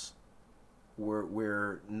logos.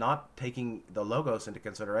 We're not taking the logos into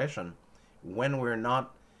consideration when we're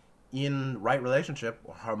not in right relationship,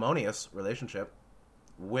 or harmonious relationship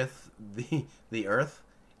with the earth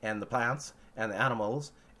and the plants and the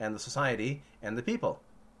animals and the society and the people.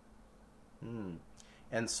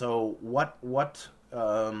 And so what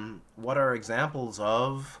are examples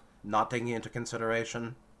of not taking into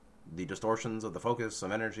consideration the distortions of the focus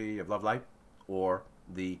of energy of love light, or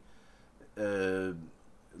the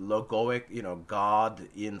logoic, God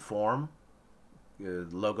in form,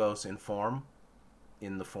 logos in form,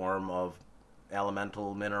 in the form of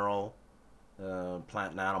elemental, mineral,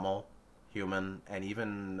 plant and animal, human, and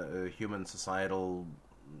even human societal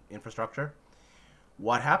infrastructure?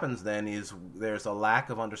 What happens then is there's a lack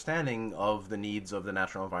of understanding of the needs of the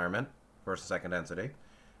natural environment, first and second density,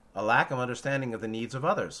 a lack of understanding of the needs of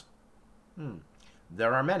others.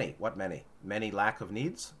 There are many. What many? Many lack of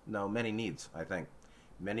needs? No, many needs, I think.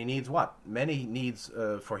 Many needs what? Many needs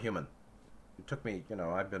for human. It took me,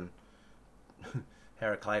 I've been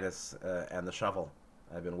Heraclitus and the shovel.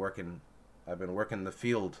 I've been working the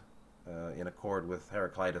field in accord with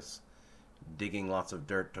Heraclitus, digging lots of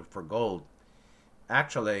dirt for gold.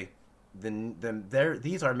 Actually,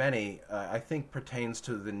 these are many, I think, pertains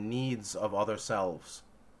to the needs of other selves.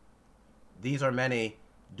 These are many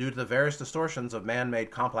due to the various distortions of man-made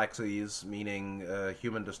complexes, meaning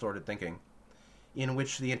human distorted thinking, in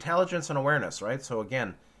which the intelligence and awareness, right? So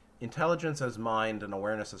again, intelligence as mind and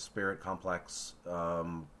awareness as spirit complex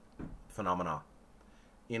phenomena,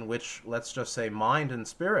 in which, let's just say, mind and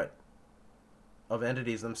spirit of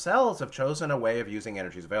entities themselves have chosen a way of using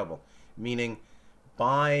energies available, meaning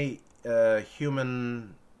by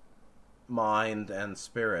human mind and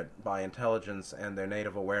spirit, by intelligence and their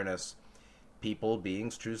native awareness,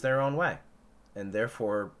 beings choose their own way. And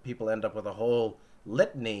therefore, people end up with a whole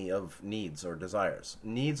litany of needs or desires.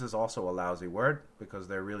 Needs is also a lousy word because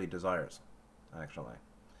they're really desires, actually.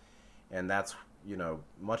 And that's,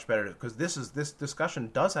 much better, because this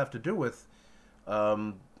discussion does have to do with,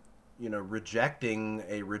 rejecting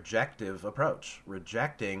a rejective approach,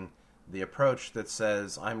 rejecting the approach that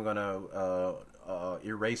says, I'm going to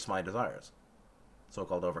erase my desires,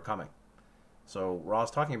 so-called overcoming. So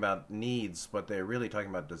Ra's talking about needs, but they're really talking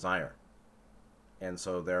about desire. And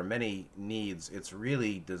so there are many needs. It's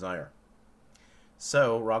really desire.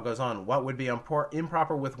 So Ra goes on, what would be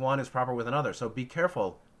improper with one is proper with another. So be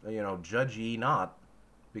careful, judge ye not,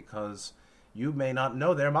 because you may not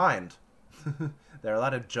know their mind. There are a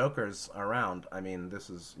lot of jokers around. I mean, this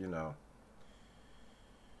is,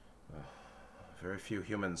 very few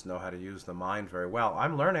humans know how to use the mind very well.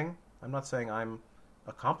 I'm learning. I'm not saying I'm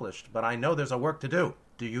accomplished, but I know there's a work to do.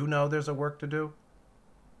 Do you know there's a work to do?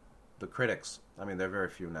 The critics, they're very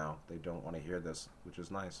few now. They don't want to hear this, which is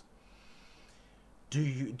nice.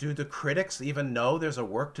 Do the critics even know there's a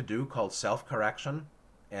work to do called self-correction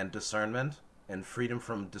and discernment and freedom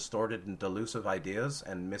from distorted and delusive ideas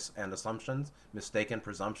and assumptions, mistaken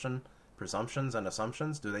presumptions and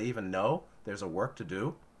assumptions? Do they even know there's a work to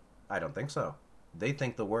do? I don't think so. They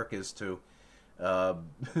think the work is to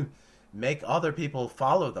make other people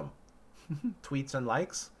follow them. Tweets and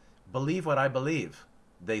likes. Believe what I believe,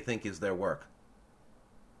 they think is their work.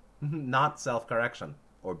 Not self-correction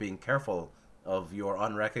or being careful of your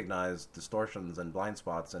unrecognized distortions and blind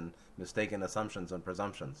spots and mistaken assumptions and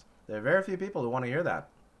presumptions. There are very few people who want to hear that.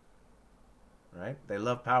 Right? They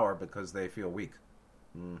love power because they feel weak.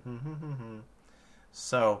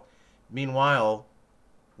 So, meanwhile,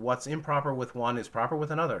 what's improper with one is proper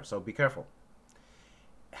with another, so be careful.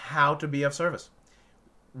 How to be of service.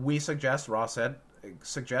 We suggest, Ross said,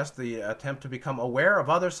 suggest the attempt to become aware of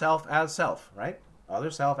other self as self, right?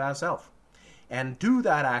 Other self as self. And do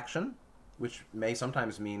that action, which may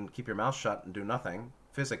sometimes mean keep your mouth shut and do nothing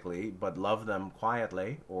physically, but love them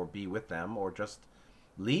quietly, or be with them, or just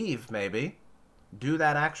leave, maybe. Do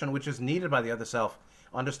that action which is needed by the other self,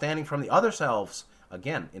 understanding from the other selves,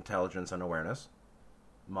 again, intelligence and awareness,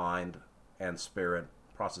 mind and spirit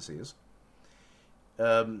processes.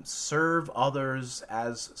 Serve others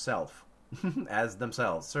as self, as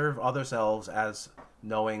themselves. Serve other selves as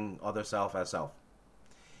knowing other self as self.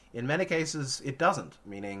 In many cases, it doesn't,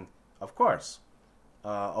 meaning, of course,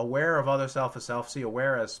 aware of other self as self, see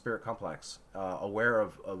aware as spirit complex, aware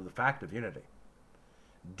of the fact of unity.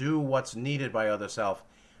 Do what's needed by other self.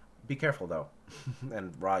 Be careful, though.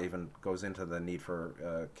 And Ra even goes into the need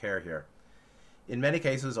for care here. In many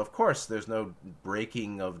cases, of course, there's no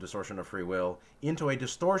breaking of distortion of free will into a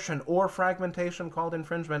distortion or fragmentation called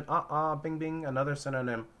infringement. Bing, bing, another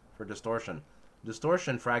synonym for distortion.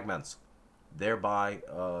 Distortion fragments. Thereby,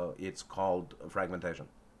 it's called fragmentation.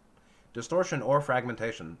 Distortion or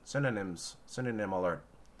fragmentation, synonyms, synonym alert.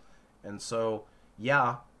 And so,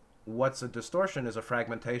 yeah, what's a distortion is a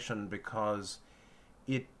fragmentation because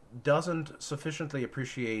it doesn't sufficiently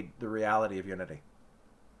appreciate the reality of unity.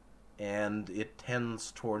 And it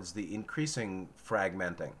tends towards the increasing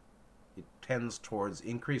fragmenting. It tends towards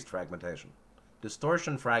increased fragmentation.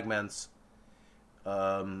 Distortion fragments,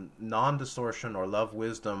 non-distortion or love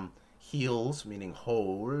wisdom heals, meaning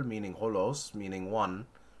whole, meaning holos, meaning one,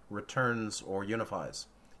 returns or unifies.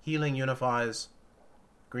 Healing unifies,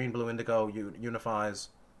 green, blue, indigo unifies,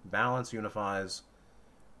 balance unifies,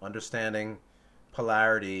 understanding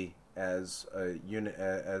polarity as a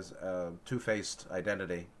two-faced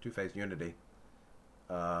identity, two-faced unity,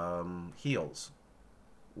 heals,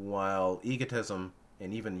 while egotism,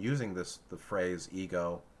 and even using the phrase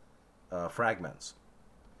ego, fragments.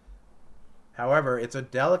 However, it's a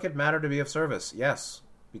delicate matter to be of service. Yes,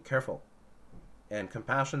 be careful. And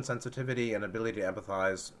compassion, sensitivity, and ability to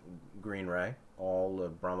empathize, green ray, all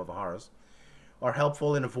Brahma Viharas, are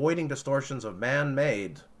helpful in avoiding distortions of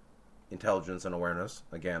man-made intelligence and awareness,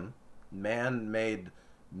 again, man-made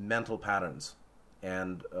mental patterns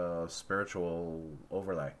and spiritual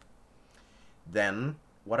overlay. Then,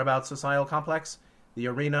 what about societal complex? The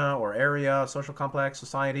arena or area, social complex,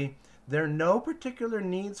 society, there are no particular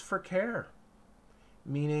needs for care,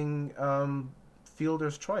 meaning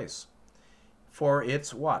fielder's choice. For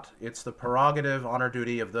it's what? It's the prerogative, honor,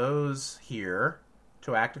 duty of those here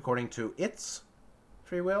to act according to its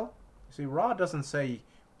free will. You see, Ra doesn't see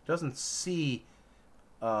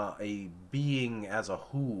a being as a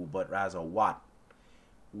who, but as a what.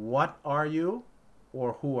 What are you,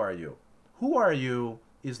 or who are you? Who are you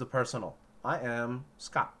is the personal. I am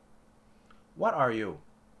Scott. What are you?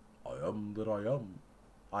 I am that I am.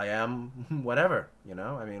 I am whatever,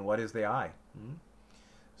 I mean, what is the I?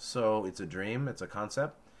 So it's a dream, it's a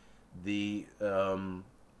concept.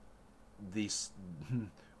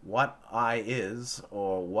 What I is,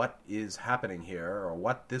 or what is happening here, or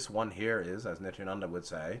what this one here is, as Nityananda would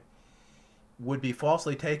say, would be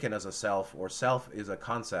falsely taken as a self, or self is a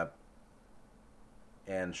concept,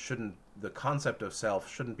 and the concept of self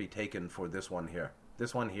shouldn't be taken for this one here.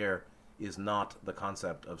 This one here is not the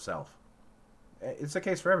concept of self. It's the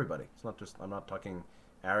case for everybody. It's not just, I'm not talking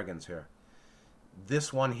arrogance here.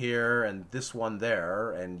 This one here and this one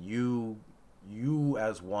there, and you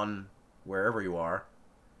as one wherever you are,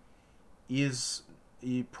 is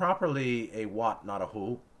properly a what, not a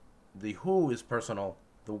who. The who is personal.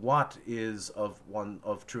 The what is of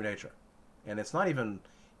true nature. And it's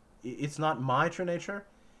not my true nature,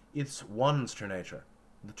 it's one's true nature.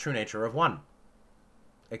 The true nature of one.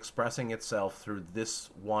 Expressing itself through this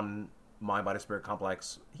one mind, body, spirit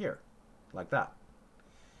complex here. Like that.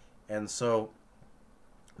 And so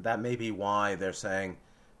that may be why they're saying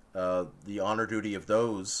the honor duty of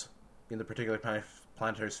those in the particular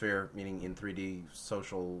planetary sphere, meaning in 3D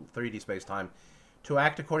social, 3D space-time, to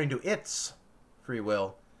act according to its free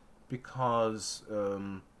will, because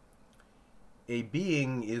a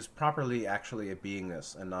being is properly actually a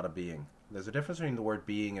beingness and not a being. There's a difference between the word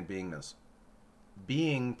being and beingness.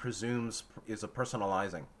 Being presumes is a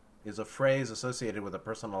personalizing, is a phrase associated with a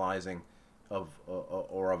personalizing of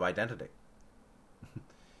or of identity.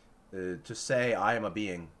 To say I am a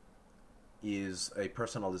being is a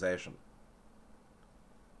personalization,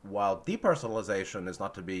 while depersonalization is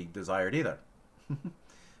not to be desired either.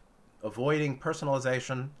 Avoiding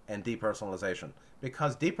personalization and depersonalization,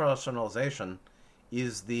 because depersonalization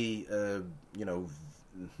is the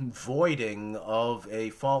voiding of a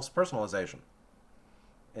false personalization.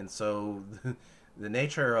 And so the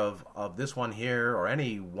nature of this one here, or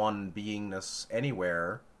any one beingness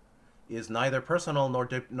anywhere, is neither personal nor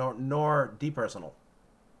depersonal.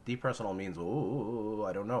 Depersonal means, ooh,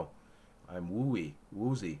 I don't know. I'm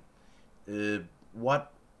woozy.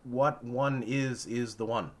 What one is the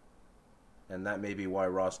one. And that may be why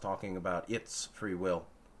Ra's talking about its free will.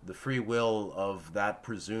 The free will of that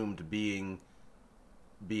presumed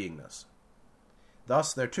beingness.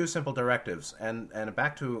 Thus, there are two simple directives, and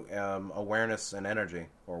back to awareness and energy,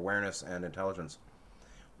 or awareness and intelligence.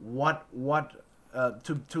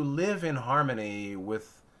 To live in harmony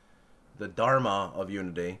with the dharma of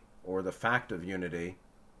unity, or the fact of unity,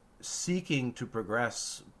 seeking to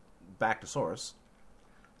progress back to source,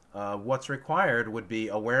 what's required would be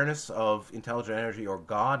awareness of intelligent energy, or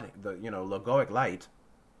God, the logoic light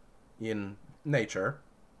in nature,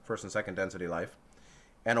 first and second density life,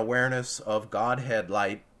 and awareness of Godhead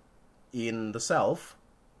light in the self,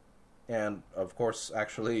 and of course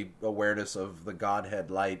actually awareness of the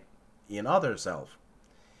Godhead light in other self,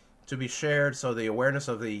 to be shared. So the awareness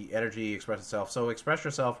of the energy express itself. So express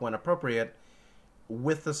yourself when appropriate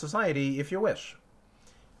with the society if you wish,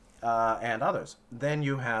 and others. Then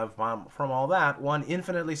you have, from all that, one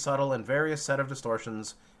infinitely subtle and various set of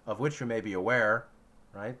distortions of which you may be aware,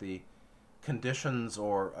 right? The conditions,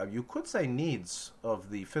 or you could say needs, of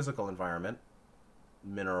the physical environment,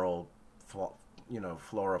 mineral,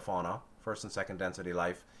 flora, fauna, first and second density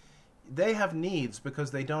life. They have needs because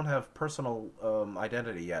they don't have personal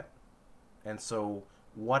identity yet. And so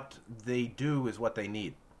what they do is what they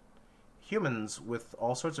need. Humans, with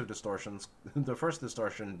all sorts of distortions, the first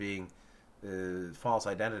distortion being false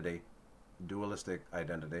identity, dualistic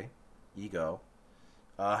identity, ego,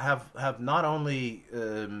 have not only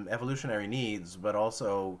evolutionary needs, but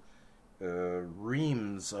also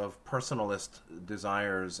reams of personalist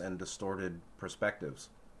desires and distorted perspectives.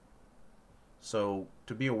 So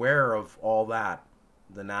to be aware of all that,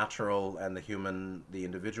 the natural and the human, the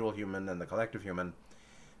individual human and the collective human,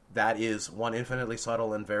 that is one infinitely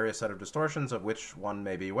subtle and various set of distortions of which one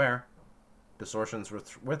may be aware. Distortions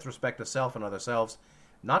with respect to self and other selves,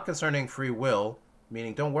 not concerning free will,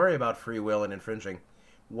 meaning don't worry about free will and infringing.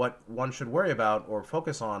 What one should worry about or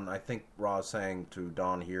focus on, I think Ra is saying to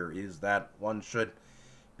Dawn here, is that one should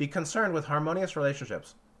be concerned with harmonious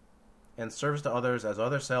relationships and service to others as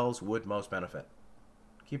other selves would most benefit.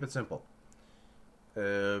 Keep it simple.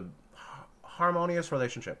 Harmonious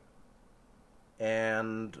relationship,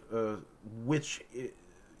 and which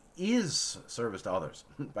is service to others,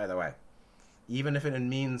 by the way, even if it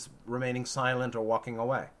means remaining silent or walking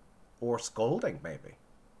away, or scolding maybe.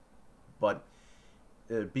 But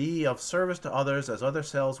be of service to others as other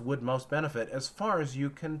selves would most benefit, as far as you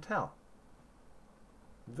can tell.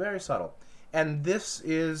 Very subtle. And this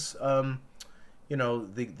is, the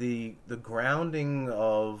grounding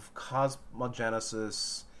of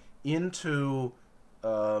cosmogenesis into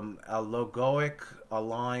a logoic,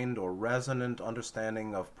 aligned, or resonant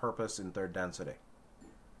understanding of purpose in third density.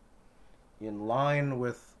 In line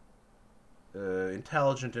with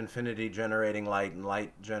intelligent infinity generating light, and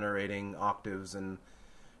light generating octaves and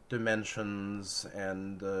dimensions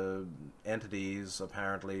and entities,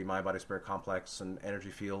 apparently mind-body-spirit complex and energy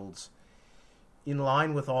fields. In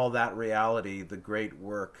line with all that reality, the great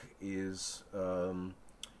work is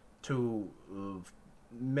to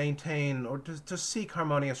maintain or to seek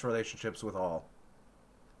harmonious relationships with all.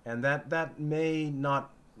 And that may not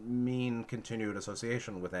mean continued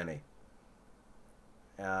association with any.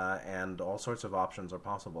 And all sorts of options are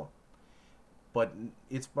possible. But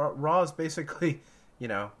Ra's basically,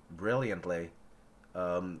 brilliantly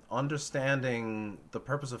understanding the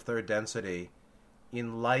purpose of third density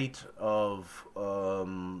in light of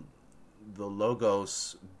the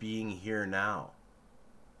logos being here now.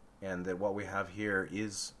 And that what we have here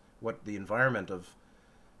is what the environment of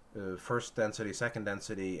first density, second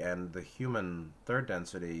density, and the human third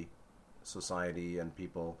density society and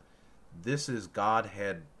people. This is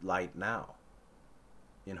Godhead light now.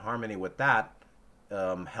 In harmony with that,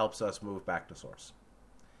 helps us move back to source.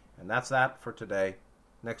 And that's that for today.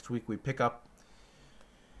 Next week we pick up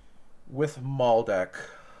with Maldek,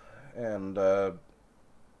 and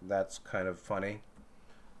that's kind of funny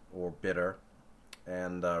or bitter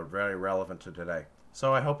and very relevant to today.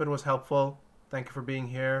 So I hope it was helpful. Thank you for being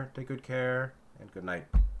here. Take good care, and good night.